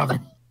each other.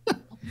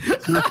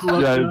 Circle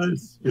up, Yeah,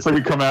 guys. it's like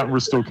we come out and we're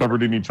still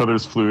covered in each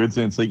other's fluids,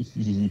 and it's like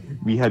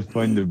we had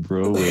fun the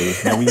bro way.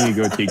 Now we need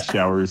to go take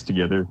showers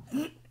together.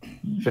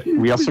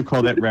 We also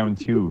call that round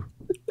 2.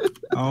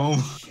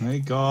 Oh my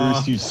god.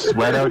 First, you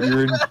sweat out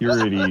your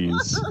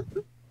impurities.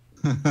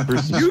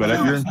 First, you sweat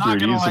out your You're not gonna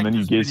impurities, like and then you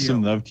this give video.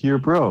 some love to your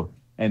bro.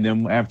 And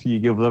then after you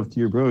give love to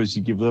your bros,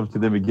 you give love to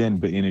them again,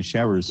 but in a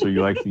shower, so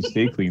you'll actually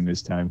stay clean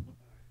this time.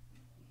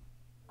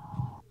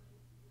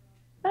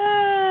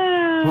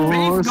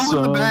 Faith, go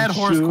in the bad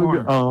horse sugar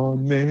corner.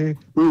 on me.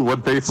 Ooh,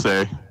 what'd Faith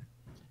say?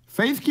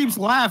 Faith keeps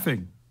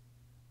laughing.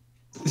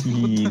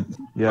 Yeah,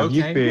 Okay.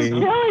 you Faith.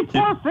 really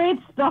poor Fate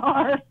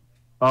Star.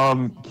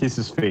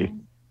 Kisses Faith.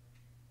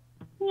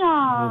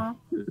 Yeah.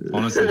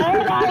 Honestly.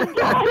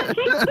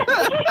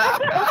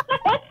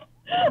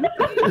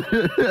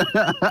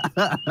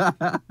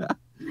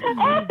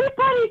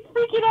 Everybody's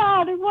freaking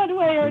out in one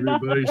way or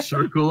another. Everybody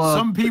circle up.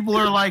 Some people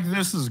are like,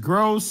 "This is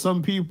gross."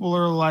 Some people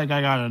are like,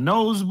 "I got a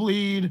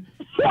nosebleed."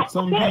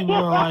 Some people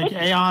are like,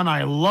 "Aeon,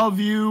 I love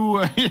you."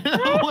 What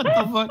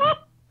the fuck?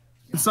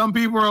 Some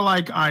people are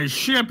like, "I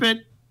ship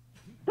it."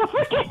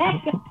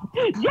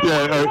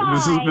 Yeah,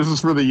 this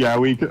is for the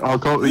Yowie. I'll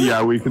call it the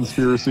Yowie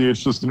conspiracy.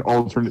 It's just an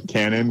alternate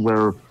canon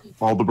where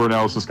all the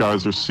Burnalysis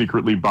guys are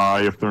secretly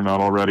bi if they're not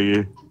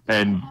already,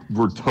 and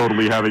we're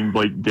totally having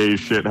like gay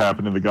shit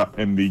happen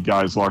in the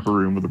guys' locker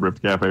room with the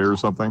Rift Cafe or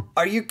something.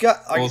 Are you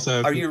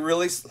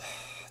really?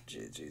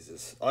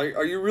 Jesus.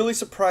 Are you really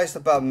surprised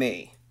about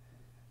me?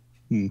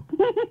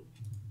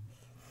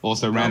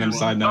 Also, random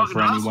side note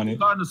for anyone.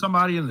 Talking to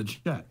somebody in the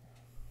chat.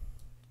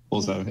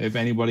 Also, if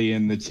anybody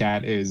in the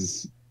chat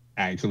is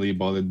actually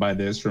bothered by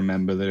this,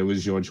 remember that it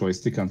was your choice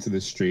to come to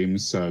the stream.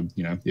 So,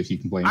 you know, if you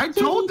complain. I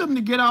told them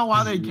to get out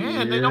while they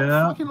can. They don't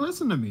fucking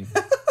listen to me.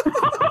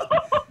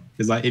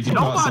 It's like if you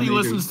Nobody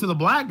listens to the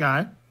black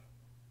guy.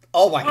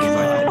 Oh my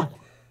god.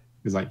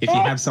 It's like if you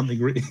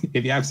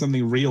have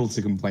something real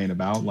to complain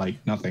about, like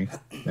nothing,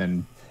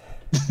 then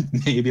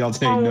maybe I'll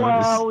take notice.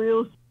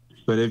 Wow,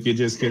 but if you're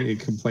just gonna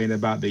complain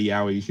about the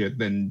yaoi shit,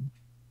 then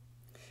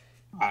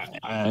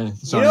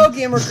sorry. You know,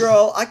 gamer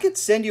girl, I could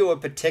send you a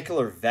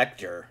particular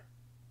vector.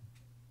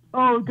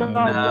 Oh god.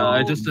 No,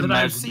 I just That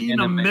imagine I've seen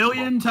a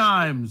million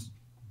times.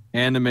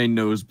 Anime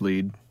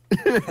nosebleed.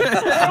 So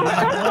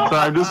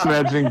I'm just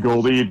imagining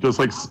Goldie just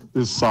like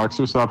his socks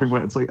are stopping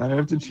wet. It's like I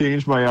have to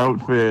change my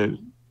outfit.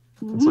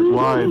 It's like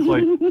why? It's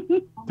like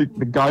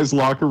the guy's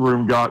locker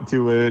room got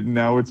to it, and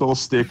now it's all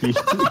sticky.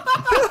 The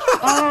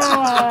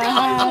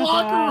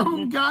locker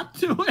room got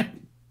to it.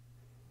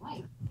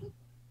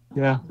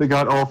 Yeah, they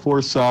got all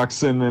 4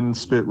 socks and then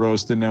spit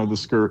roast, and now the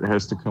skirt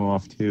has to come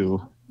off too.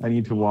 I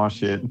need to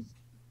wash it.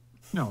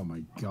 Oh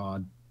my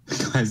god.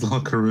 The guy's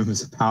locker room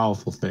is a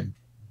powerful thing.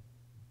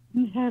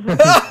 Myth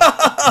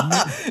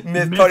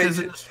Myth Putty. is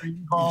in the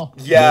stream call.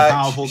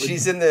 Yeah,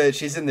 she's in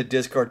the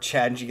Discord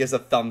chat and she gives a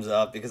thumbs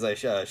up because I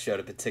showed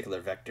a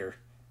particular vector.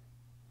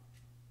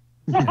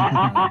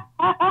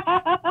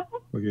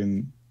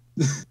 Fucking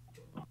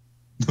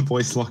the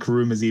boys' locker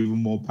room is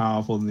even more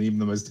powerful than even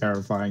the most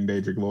terrifying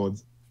Daedric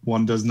Lords.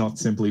 One does not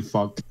simply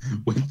fuck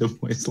with the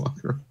boys'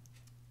 locker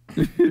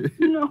room.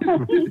 No.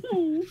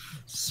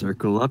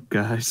 Circle up,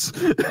 guys.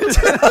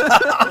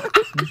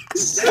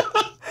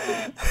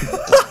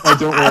 Oh,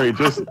 don't worry,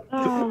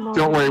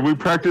 don't worry.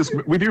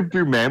 We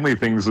do manly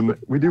things, and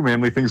we do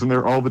manly things in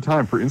there all the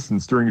time. For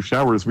instance, during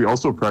showers, we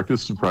also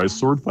practice surprise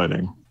sword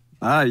fighting.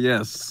 Ah,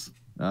 yes.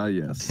 Riley,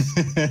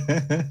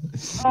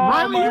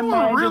 you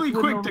were really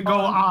quick to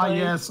go,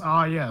 yes,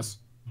 yes.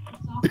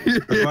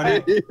 The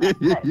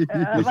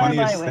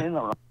funniest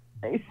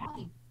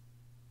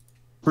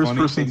First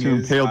person to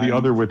impale the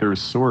other with their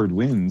sword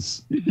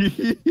wins.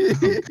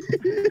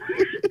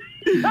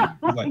 Oh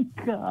my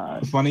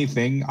god. Funny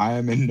thing, I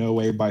am in no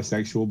way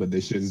bisexual, but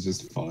this shit is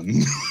just fun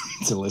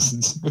to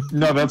listen to.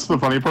 No, that's the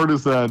funny part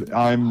is that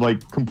I'm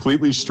like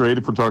completely straight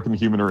if we're talking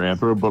human or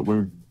anthro, but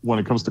when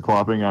it comes to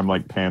clopping, I'm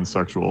like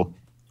pansexual.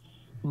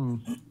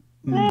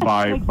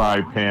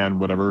 Bi, pan,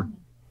 whatever.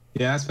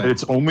 Yeah, that's fair.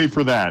 It's only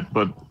for that,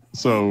 but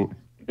so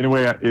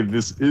anyway, if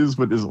this is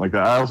but isn't like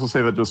that, I also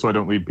say that just so I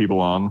don't lead people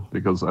on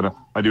because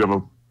I do have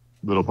a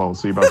little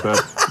policy about that.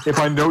 If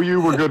I know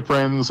you, we're good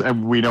friends,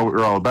 and we know what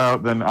we're all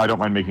about, then I don't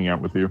mind making out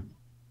with you.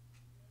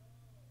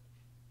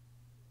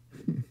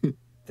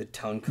 The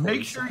tongue.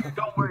 Make sure you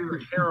don't wear your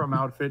harem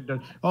outfit.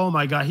 Oh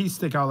my god, he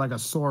stick out like a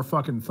sore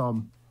fucking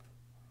thumb.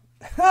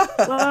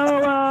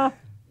 So,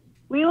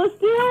 Wheeler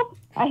Steel,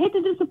 I hate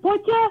to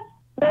disappoint you,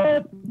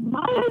 but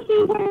my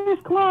MC wears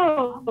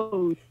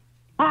clothes.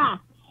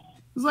 Ah.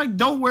 It's like,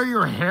 don't wear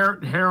your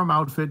harem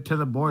outfit to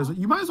the boys.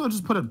 You might as well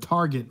just put a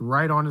target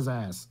right on his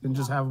ass and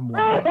just have him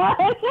wear it.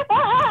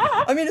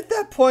 I mean, at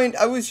that point,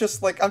 I was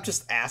just like, I'm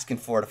just asking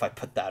for it if I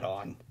put that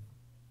on.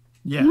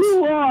 Yes.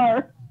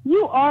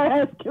 You are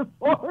asking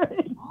for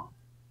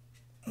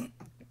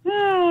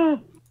it.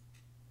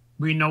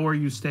 We know where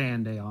you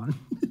stand, Aeon.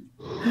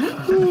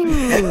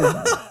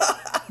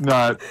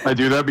 No, I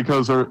do that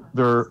because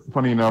they're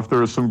funny enough,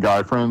 there are some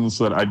guy friends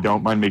that I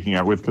don't mind making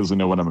out with because they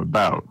know what I'm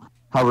about.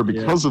 However,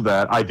 because of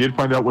that, I did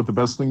find out what the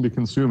best thing to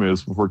consume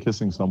is before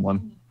kissing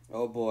someone.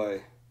 Oh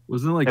boy.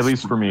 Wasn't it like at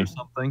least for me. Or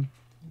something?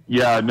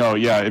 Yeah, no,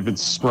 yeah. If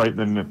it's Sprite,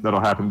 then that'll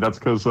happen. That's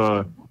because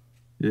I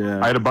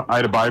had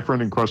a bi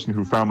friend in question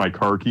who found my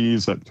car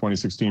keys at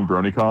 2016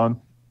 BronyCon,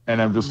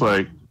 and I'm just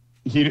like,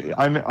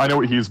 I know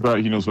what he's about.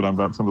 He knows what I'm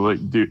about. So I'm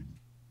like, dude.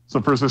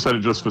 So first I said it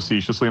just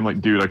facetiously. I'm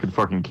like, dude, I could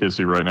fucking kiss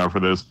you right now for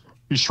this.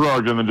 He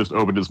shrugged and then just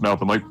opened his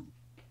mouth. I'm like,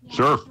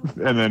 sure.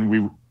 And then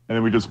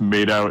we just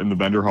made out in the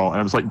vendor hall.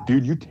 And I was like,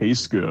 dude, you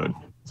taste good.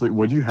 It's like,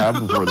 what'd you have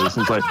before this?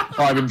 And it's like,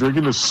 oh, I've been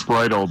drinking this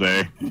Sprite all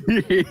day. And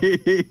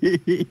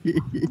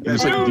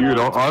it's like, dude,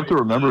 I'll have to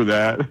remember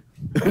that.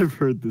 I've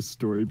heard this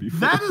story before.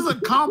 That is a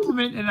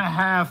compliment and a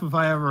half if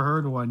I ever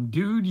heard one.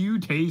 Dude, you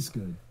taste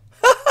good.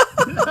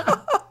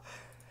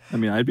 I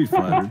mean, I'd be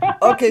flattered.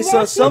 Okay,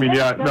 so I mean,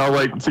 yeah, no,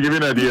 like to give you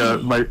an idea,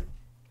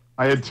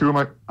 I had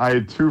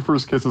two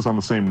first kisses on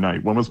the same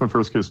night. One was my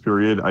first kiss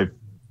period.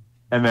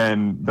 And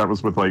then that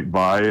was with like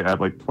Vi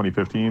at like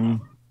 2015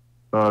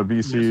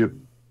 VC. Yes.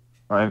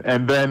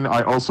 And then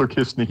I also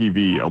kissed Nikki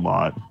V a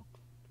lot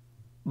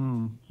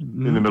in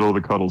the middle of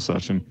the cuddle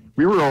session.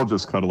 We were all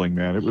just cuddling,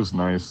 man. It was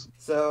nice.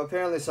 So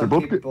apparently some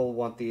people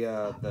want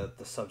the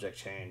subject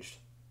changed.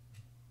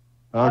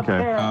 Okay.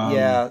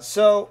 Yeah.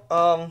 So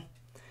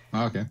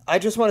okay. I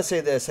just want to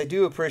say this. I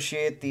do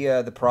appreciate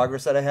the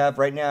progress that I have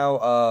right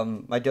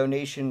now. My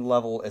donation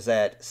level is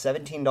at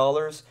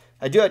 $17.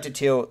 I do have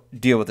to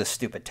deal with this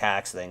stupid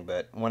tax thing,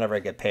 but whenever I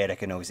get paid, I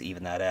can always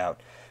even that out.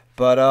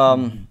 But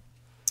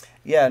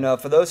yeah, no.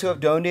 For those who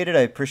have donated, I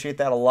appreciate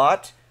that a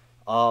lot.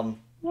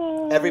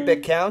 Every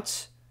bit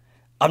counts.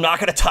 I'm not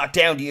gonna talk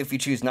down to you if you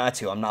choose not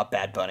to. I'm not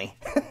Bad Bunny.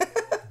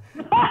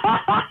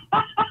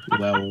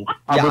 Well,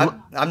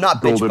 I'm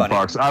not Bitch Bunny.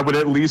 GoldenFox. I would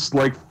at least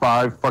like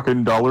 $5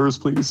 fucking,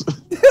 please.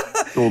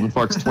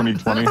 GoldenFox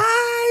 2020. $5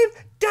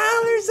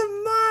 a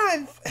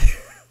month.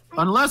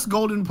 Unless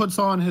Golden puts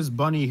on his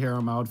bunny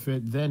harem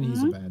outfit, then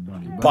he's a Bad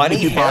Bunny. But Bunny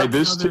if you buy harem?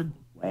 this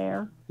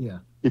Where? Yeah.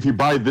 if you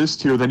buy this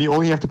tier, then you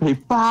only have to pay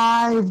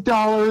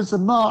 $5 a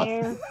month.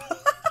 Where?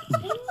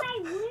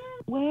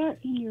 Where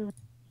in your...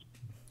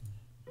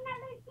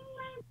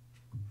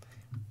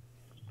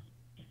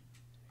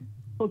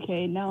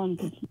 Okay, now I'm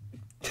confused.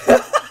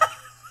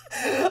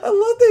 I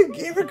love that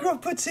Gamer Girl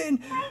puts in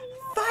 $5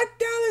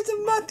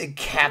 a month in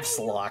caps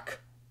lock.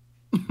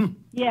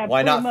 Yeah,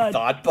 Why not much.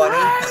 Thought Bunny?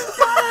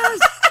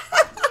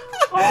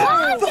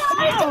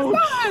 Oh,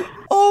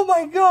 Oh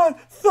my god,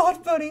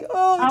 Thought Bunny.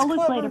 Oh, that's I'll look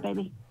clever. later,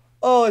 baby.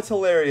 Oh, it's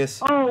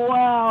hilarious. Oh,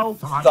 wow.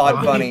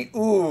 Thought Bunny.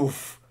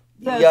 Oof.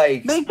 Yes.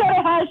 Yikes. Make that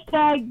a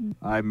hashtag.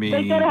 I Make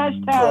mean, that a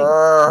hashtag.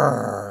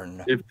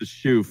 Burn. if the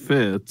shoe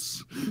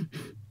fits.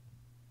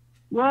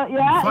 Well,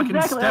 yeah, Fucking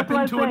exactly. step That's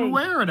what into I'm it and saying.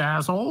 wear it,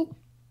 asshole.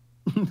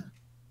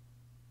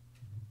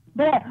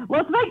 There.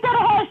 Let's make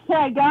that a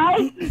hashtag,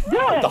 guys. Do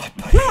it.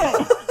 Do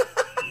it.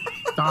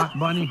 Thought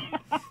Bunny.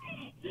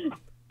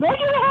 Make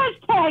it a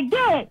hashtag. Do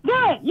it. Do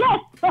it. Yes.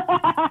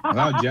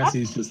 Now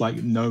Jesse's just like,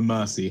 no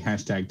mercy,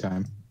 hashtag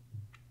time.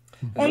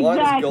 As long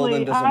as Exactly.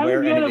 Golden doesn't I'm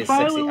wear any gonna of his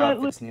sexy finally let-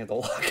 outfits near the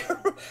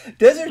locker room.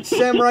 Desert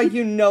Samurai,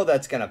 you know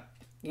that's gonna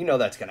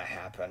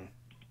happen.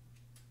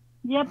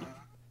 Yep.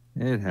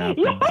 It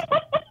happens.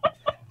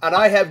 And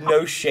I have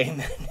no shame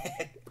in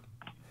it.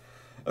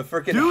 A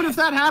freaking Dude, if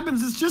that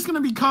happens, it's just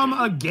gonna become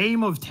a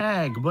game of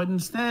tag. But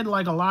instead,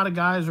 like, a lot of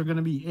guys are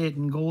gonna be it,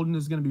 and Golden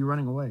is gonna be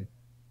running away.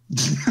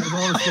 That's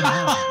all that's gonna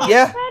happen.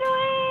 yeah.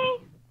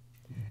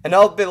 And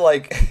I'll be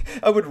like,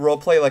 I would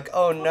roleplay like,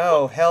 oh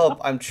no, help,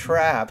 I'm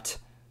trapped.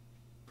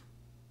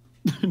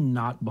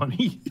 Not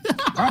Bunny.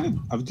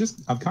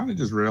 I've kind of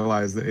just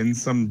realized that in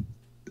some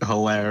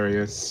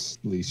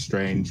hilariously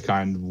strange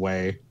kind of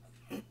way,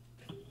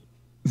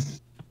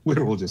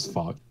 we're all just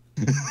fucked.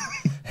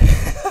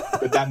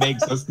 But that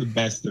makes us the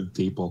best of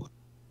people.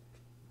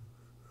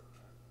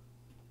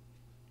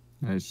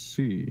 I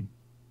see.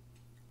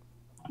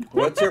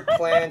 What's your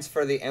plans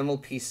for the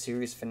MLP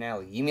series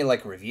finale? You mean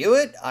like review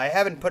it? I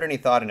haven't put any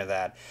thought into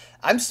that.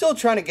 I'm still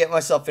trying to get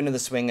myself into the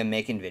swing of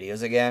making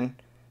videos again.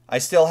 I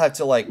still have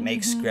to like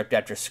make script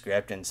after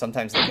script, and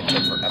sometimes they can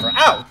take forever.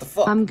 Ow! What the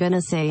fuck? I'm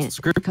gonna say it.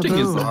 Scripting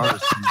is the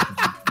hardest.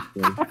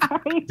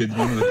 Did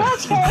one of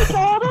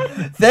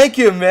the Thank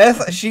you,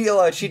 Myth.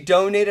 She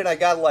donated. I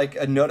got like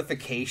a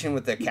notification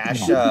with the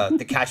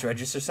cash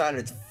register sign. And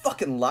it's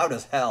fucking loud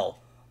as hell.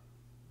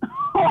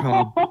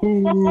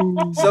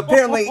 So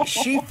apparently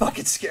she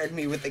fucking scared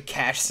me with the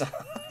cash sign.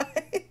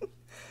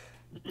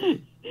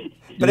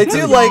 But I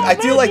do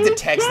like the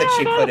text that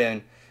she put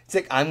in. It's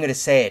like, I'm gonna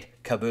say it,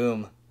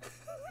 kaboom.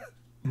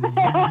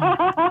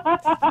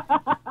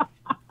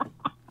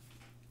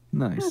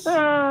 Nice.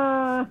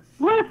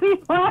 Lucy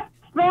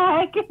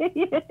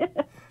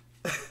flashback.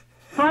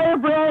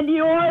 Firebrand,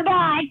 you are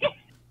not.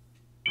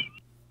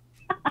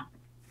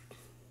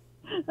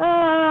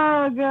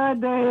 Oh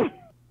god damn.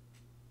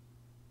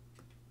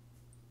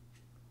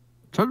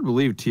 Try to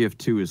believe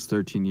TF2 is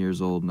 13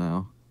 years old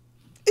now.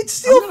 It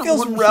still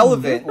feels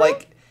relevant.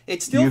 Like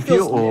it still You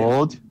feels feel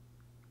old?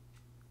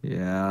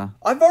 Yeah.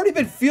 I've already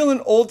been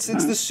feeling old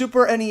since the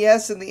Super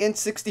NES and the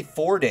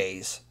N64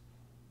 days.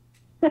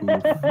 Wow,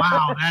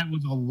 that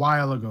was a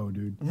while ago,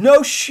 dude.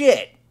 No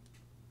shit.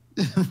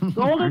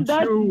 Golden,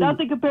 that's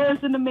nothing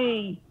comparison to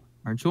me.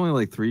 Aren't you only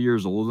like 3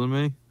 years older than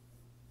me?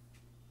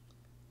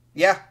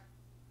 Yeah.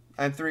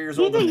 I'm 3 years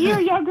He's older a than year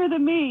you. younger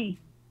than me.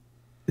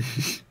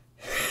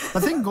 I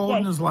think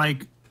Golden is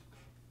like,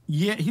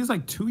 yeah, he's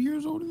like 2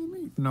 years older than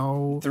me.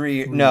 No,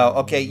 3. No,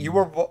 okay. You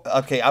were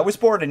okay. I was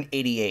born in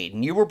 '88,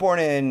 and you were born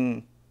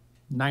in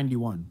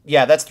 91.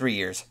 Yeah, that's 3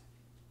 years.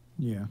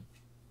 Yeah.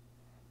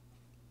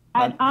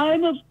 And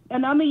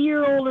I'm a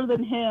year older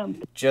than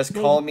him. Just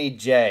call me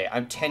Jay.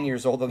 I'm 10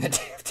 years older than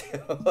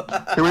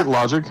TF2. Hey, wait,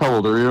 Logic, how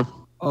old are you?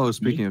 Oh,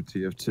 speaking of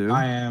TF2.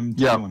 I am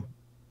Yeah. 21.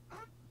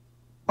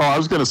 Oh, I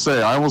was gonna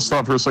say, I almost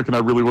thought for a second I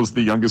really was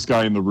the youngest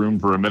guy in the room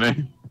for a minute.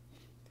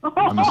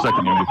 I'm the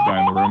second youngest guy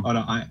in the room. Oh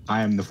no,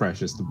 I am the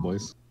freshest of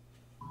boys.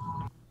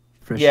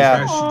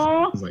 Yeah.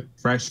 Fresh, like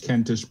fresh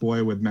Kentish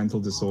boy with mental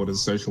disorders,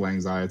 social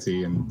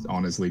anxiety, and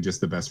honestly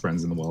just the best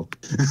friends in the world.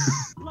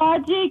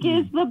 Logic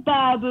is the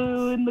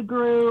babu in the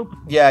group.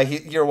 Yeah,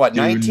 you're what,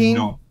 19?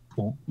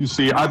 You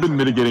see, I've been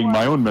mitigating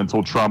my own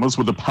mental traumas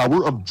with the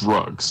power of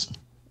drugs.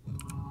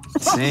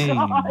 Dang,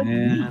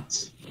 man.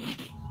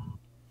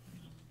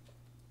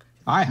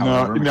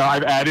 No,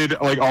 I've added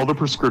like all the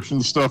prescription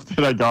stuff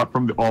that I got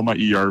from all my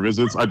ER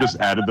visits. I just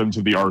added them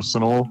to the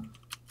arsenal.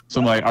 So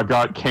like, I've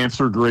got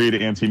cancer grade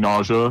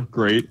anti-nausea,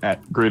 great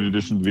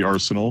addition to the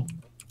arsenal.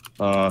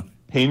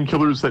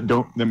 Painkillers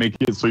that make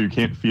it so you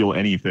can't feel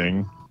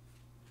anything.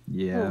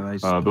 Yeah,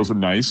 those are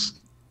nice.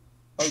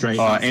 Straight.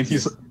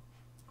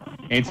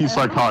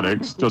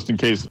 antipsychotics, just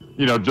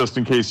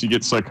in case you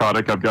get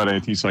psychotic. I've got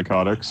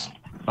antipsychotics.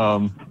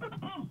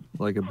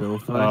 Like a bill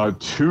fight.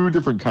 2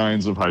 different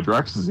kinds of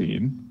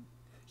hydroxyzine.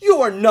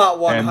 You are not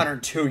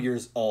 102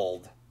 years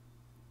old.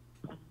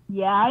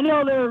 Yeah, I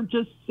know they're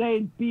just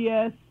saying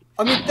BS.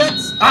 I mean,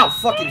 that's... Oh,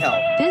 fucking hell.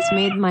 This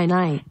made my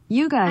night.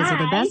 You guys are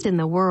the best in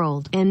the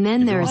world. And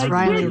then there's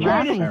Riley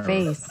laughing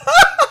face.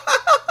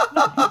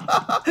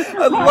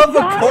 I love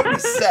what Courtney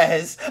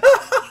says.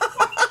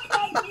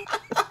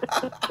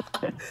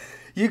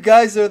 You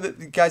guys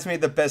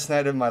made the best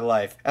night of my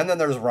life. And then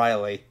there's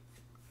Riley.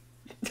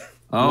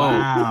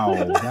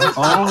 Oh.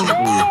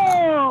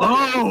 Wow.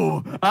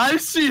 Oh, I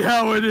see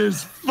how it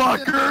is,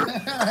 fucker.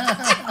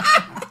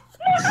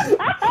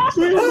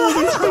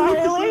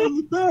 On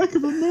the back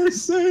of a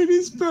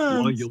Mercedes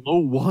Benz. Well, you know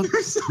what?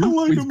 He's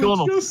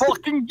gonna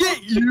fucking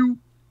get you.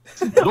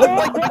 Don't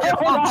like to get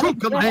my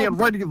chicken hand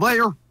ready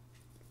there.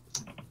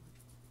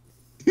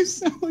 You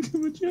sound like a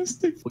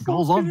majestic.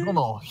 Because I'm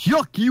gonna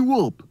yuck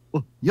you up.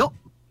 Yup.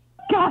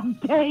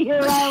 God dang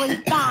it,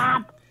 Riley,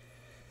 stop!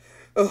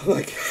 Oh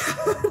my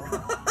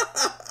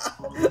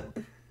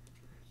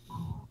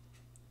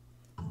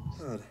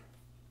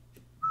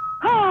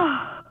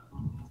god.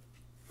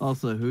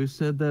 Also, who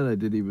said that? I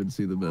didn't even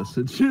see the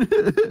message.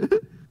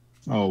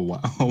 Oh wow!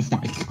 Oh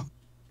my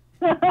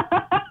god!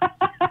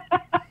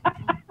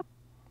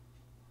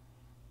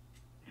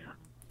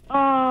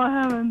 Oh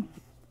heavens!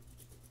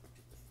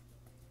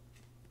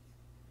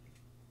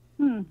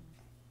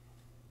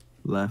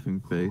 Laughing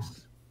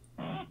face.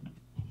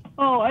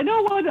 Oh, I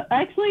know what.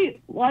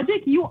 Actually,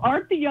 Logic, you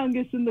aren't the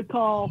youngest in the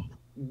call.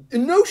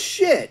 No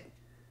shit.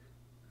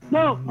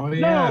 No, Oh,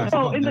 yeah.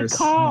 no, in the There's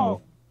call.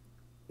 Snow.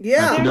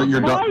 Yeah. No,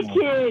 you're my not.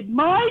 kid.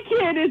 My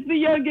kid is the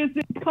youngest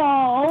in the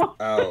call.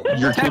 Oh.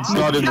 Your kid's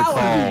not in the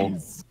call.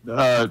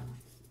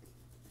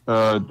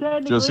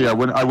 Jesse,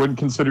 I wouldn't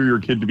consider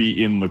your kid to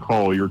be in the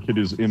call. Your kid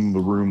is in the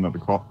room that the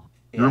call.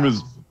 Your room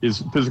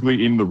is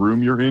physically in the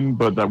room you're in,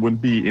 but that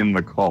wouldn't be in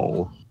the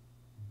call.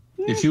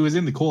 If she was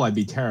in the call, I'd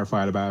be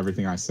terrified about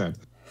everything I said.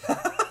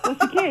 Well,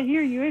 she can't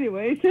hear you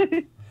anyways.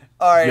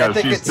 All right. Yeah, I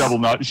think she's double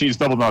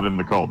not in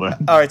the call then.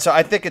 All right, so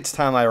I think it's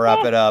time I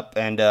wrap it up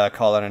and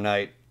call it a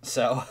night.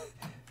 So.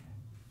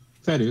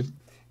 Fair dude.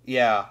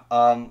 Yeah.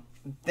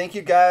 Thank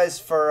you guys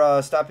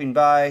for stopping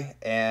by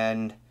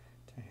and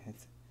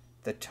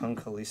the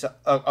Tunkalisa.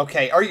 Oh,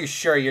 okay. Are you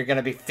sure you're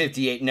gonna be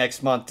 58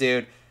 next month,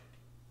 dude?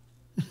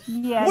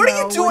 Yeah. What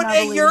are you doing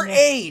at your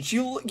age?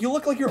 You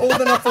look like you're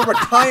old enough for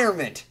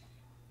retirement.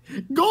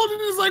 Golden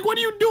is like, what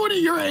are you doing at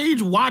your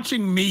age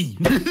watching me?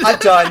 I'm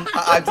done.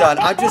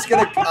 I'm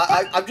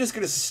just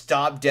gonna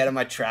stop dead in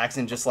my tracks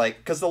and just like,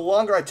 because the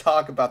longer I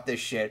talk about this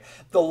shit,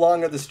 the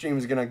longer the stream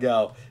is gonna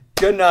go.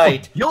 Good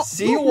night.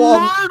 See you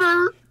all.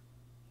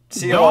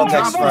 See you all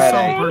next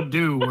Friday. Or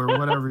do or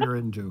whatever you're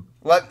into.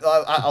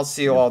 I'll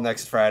see you all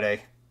next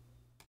Friday.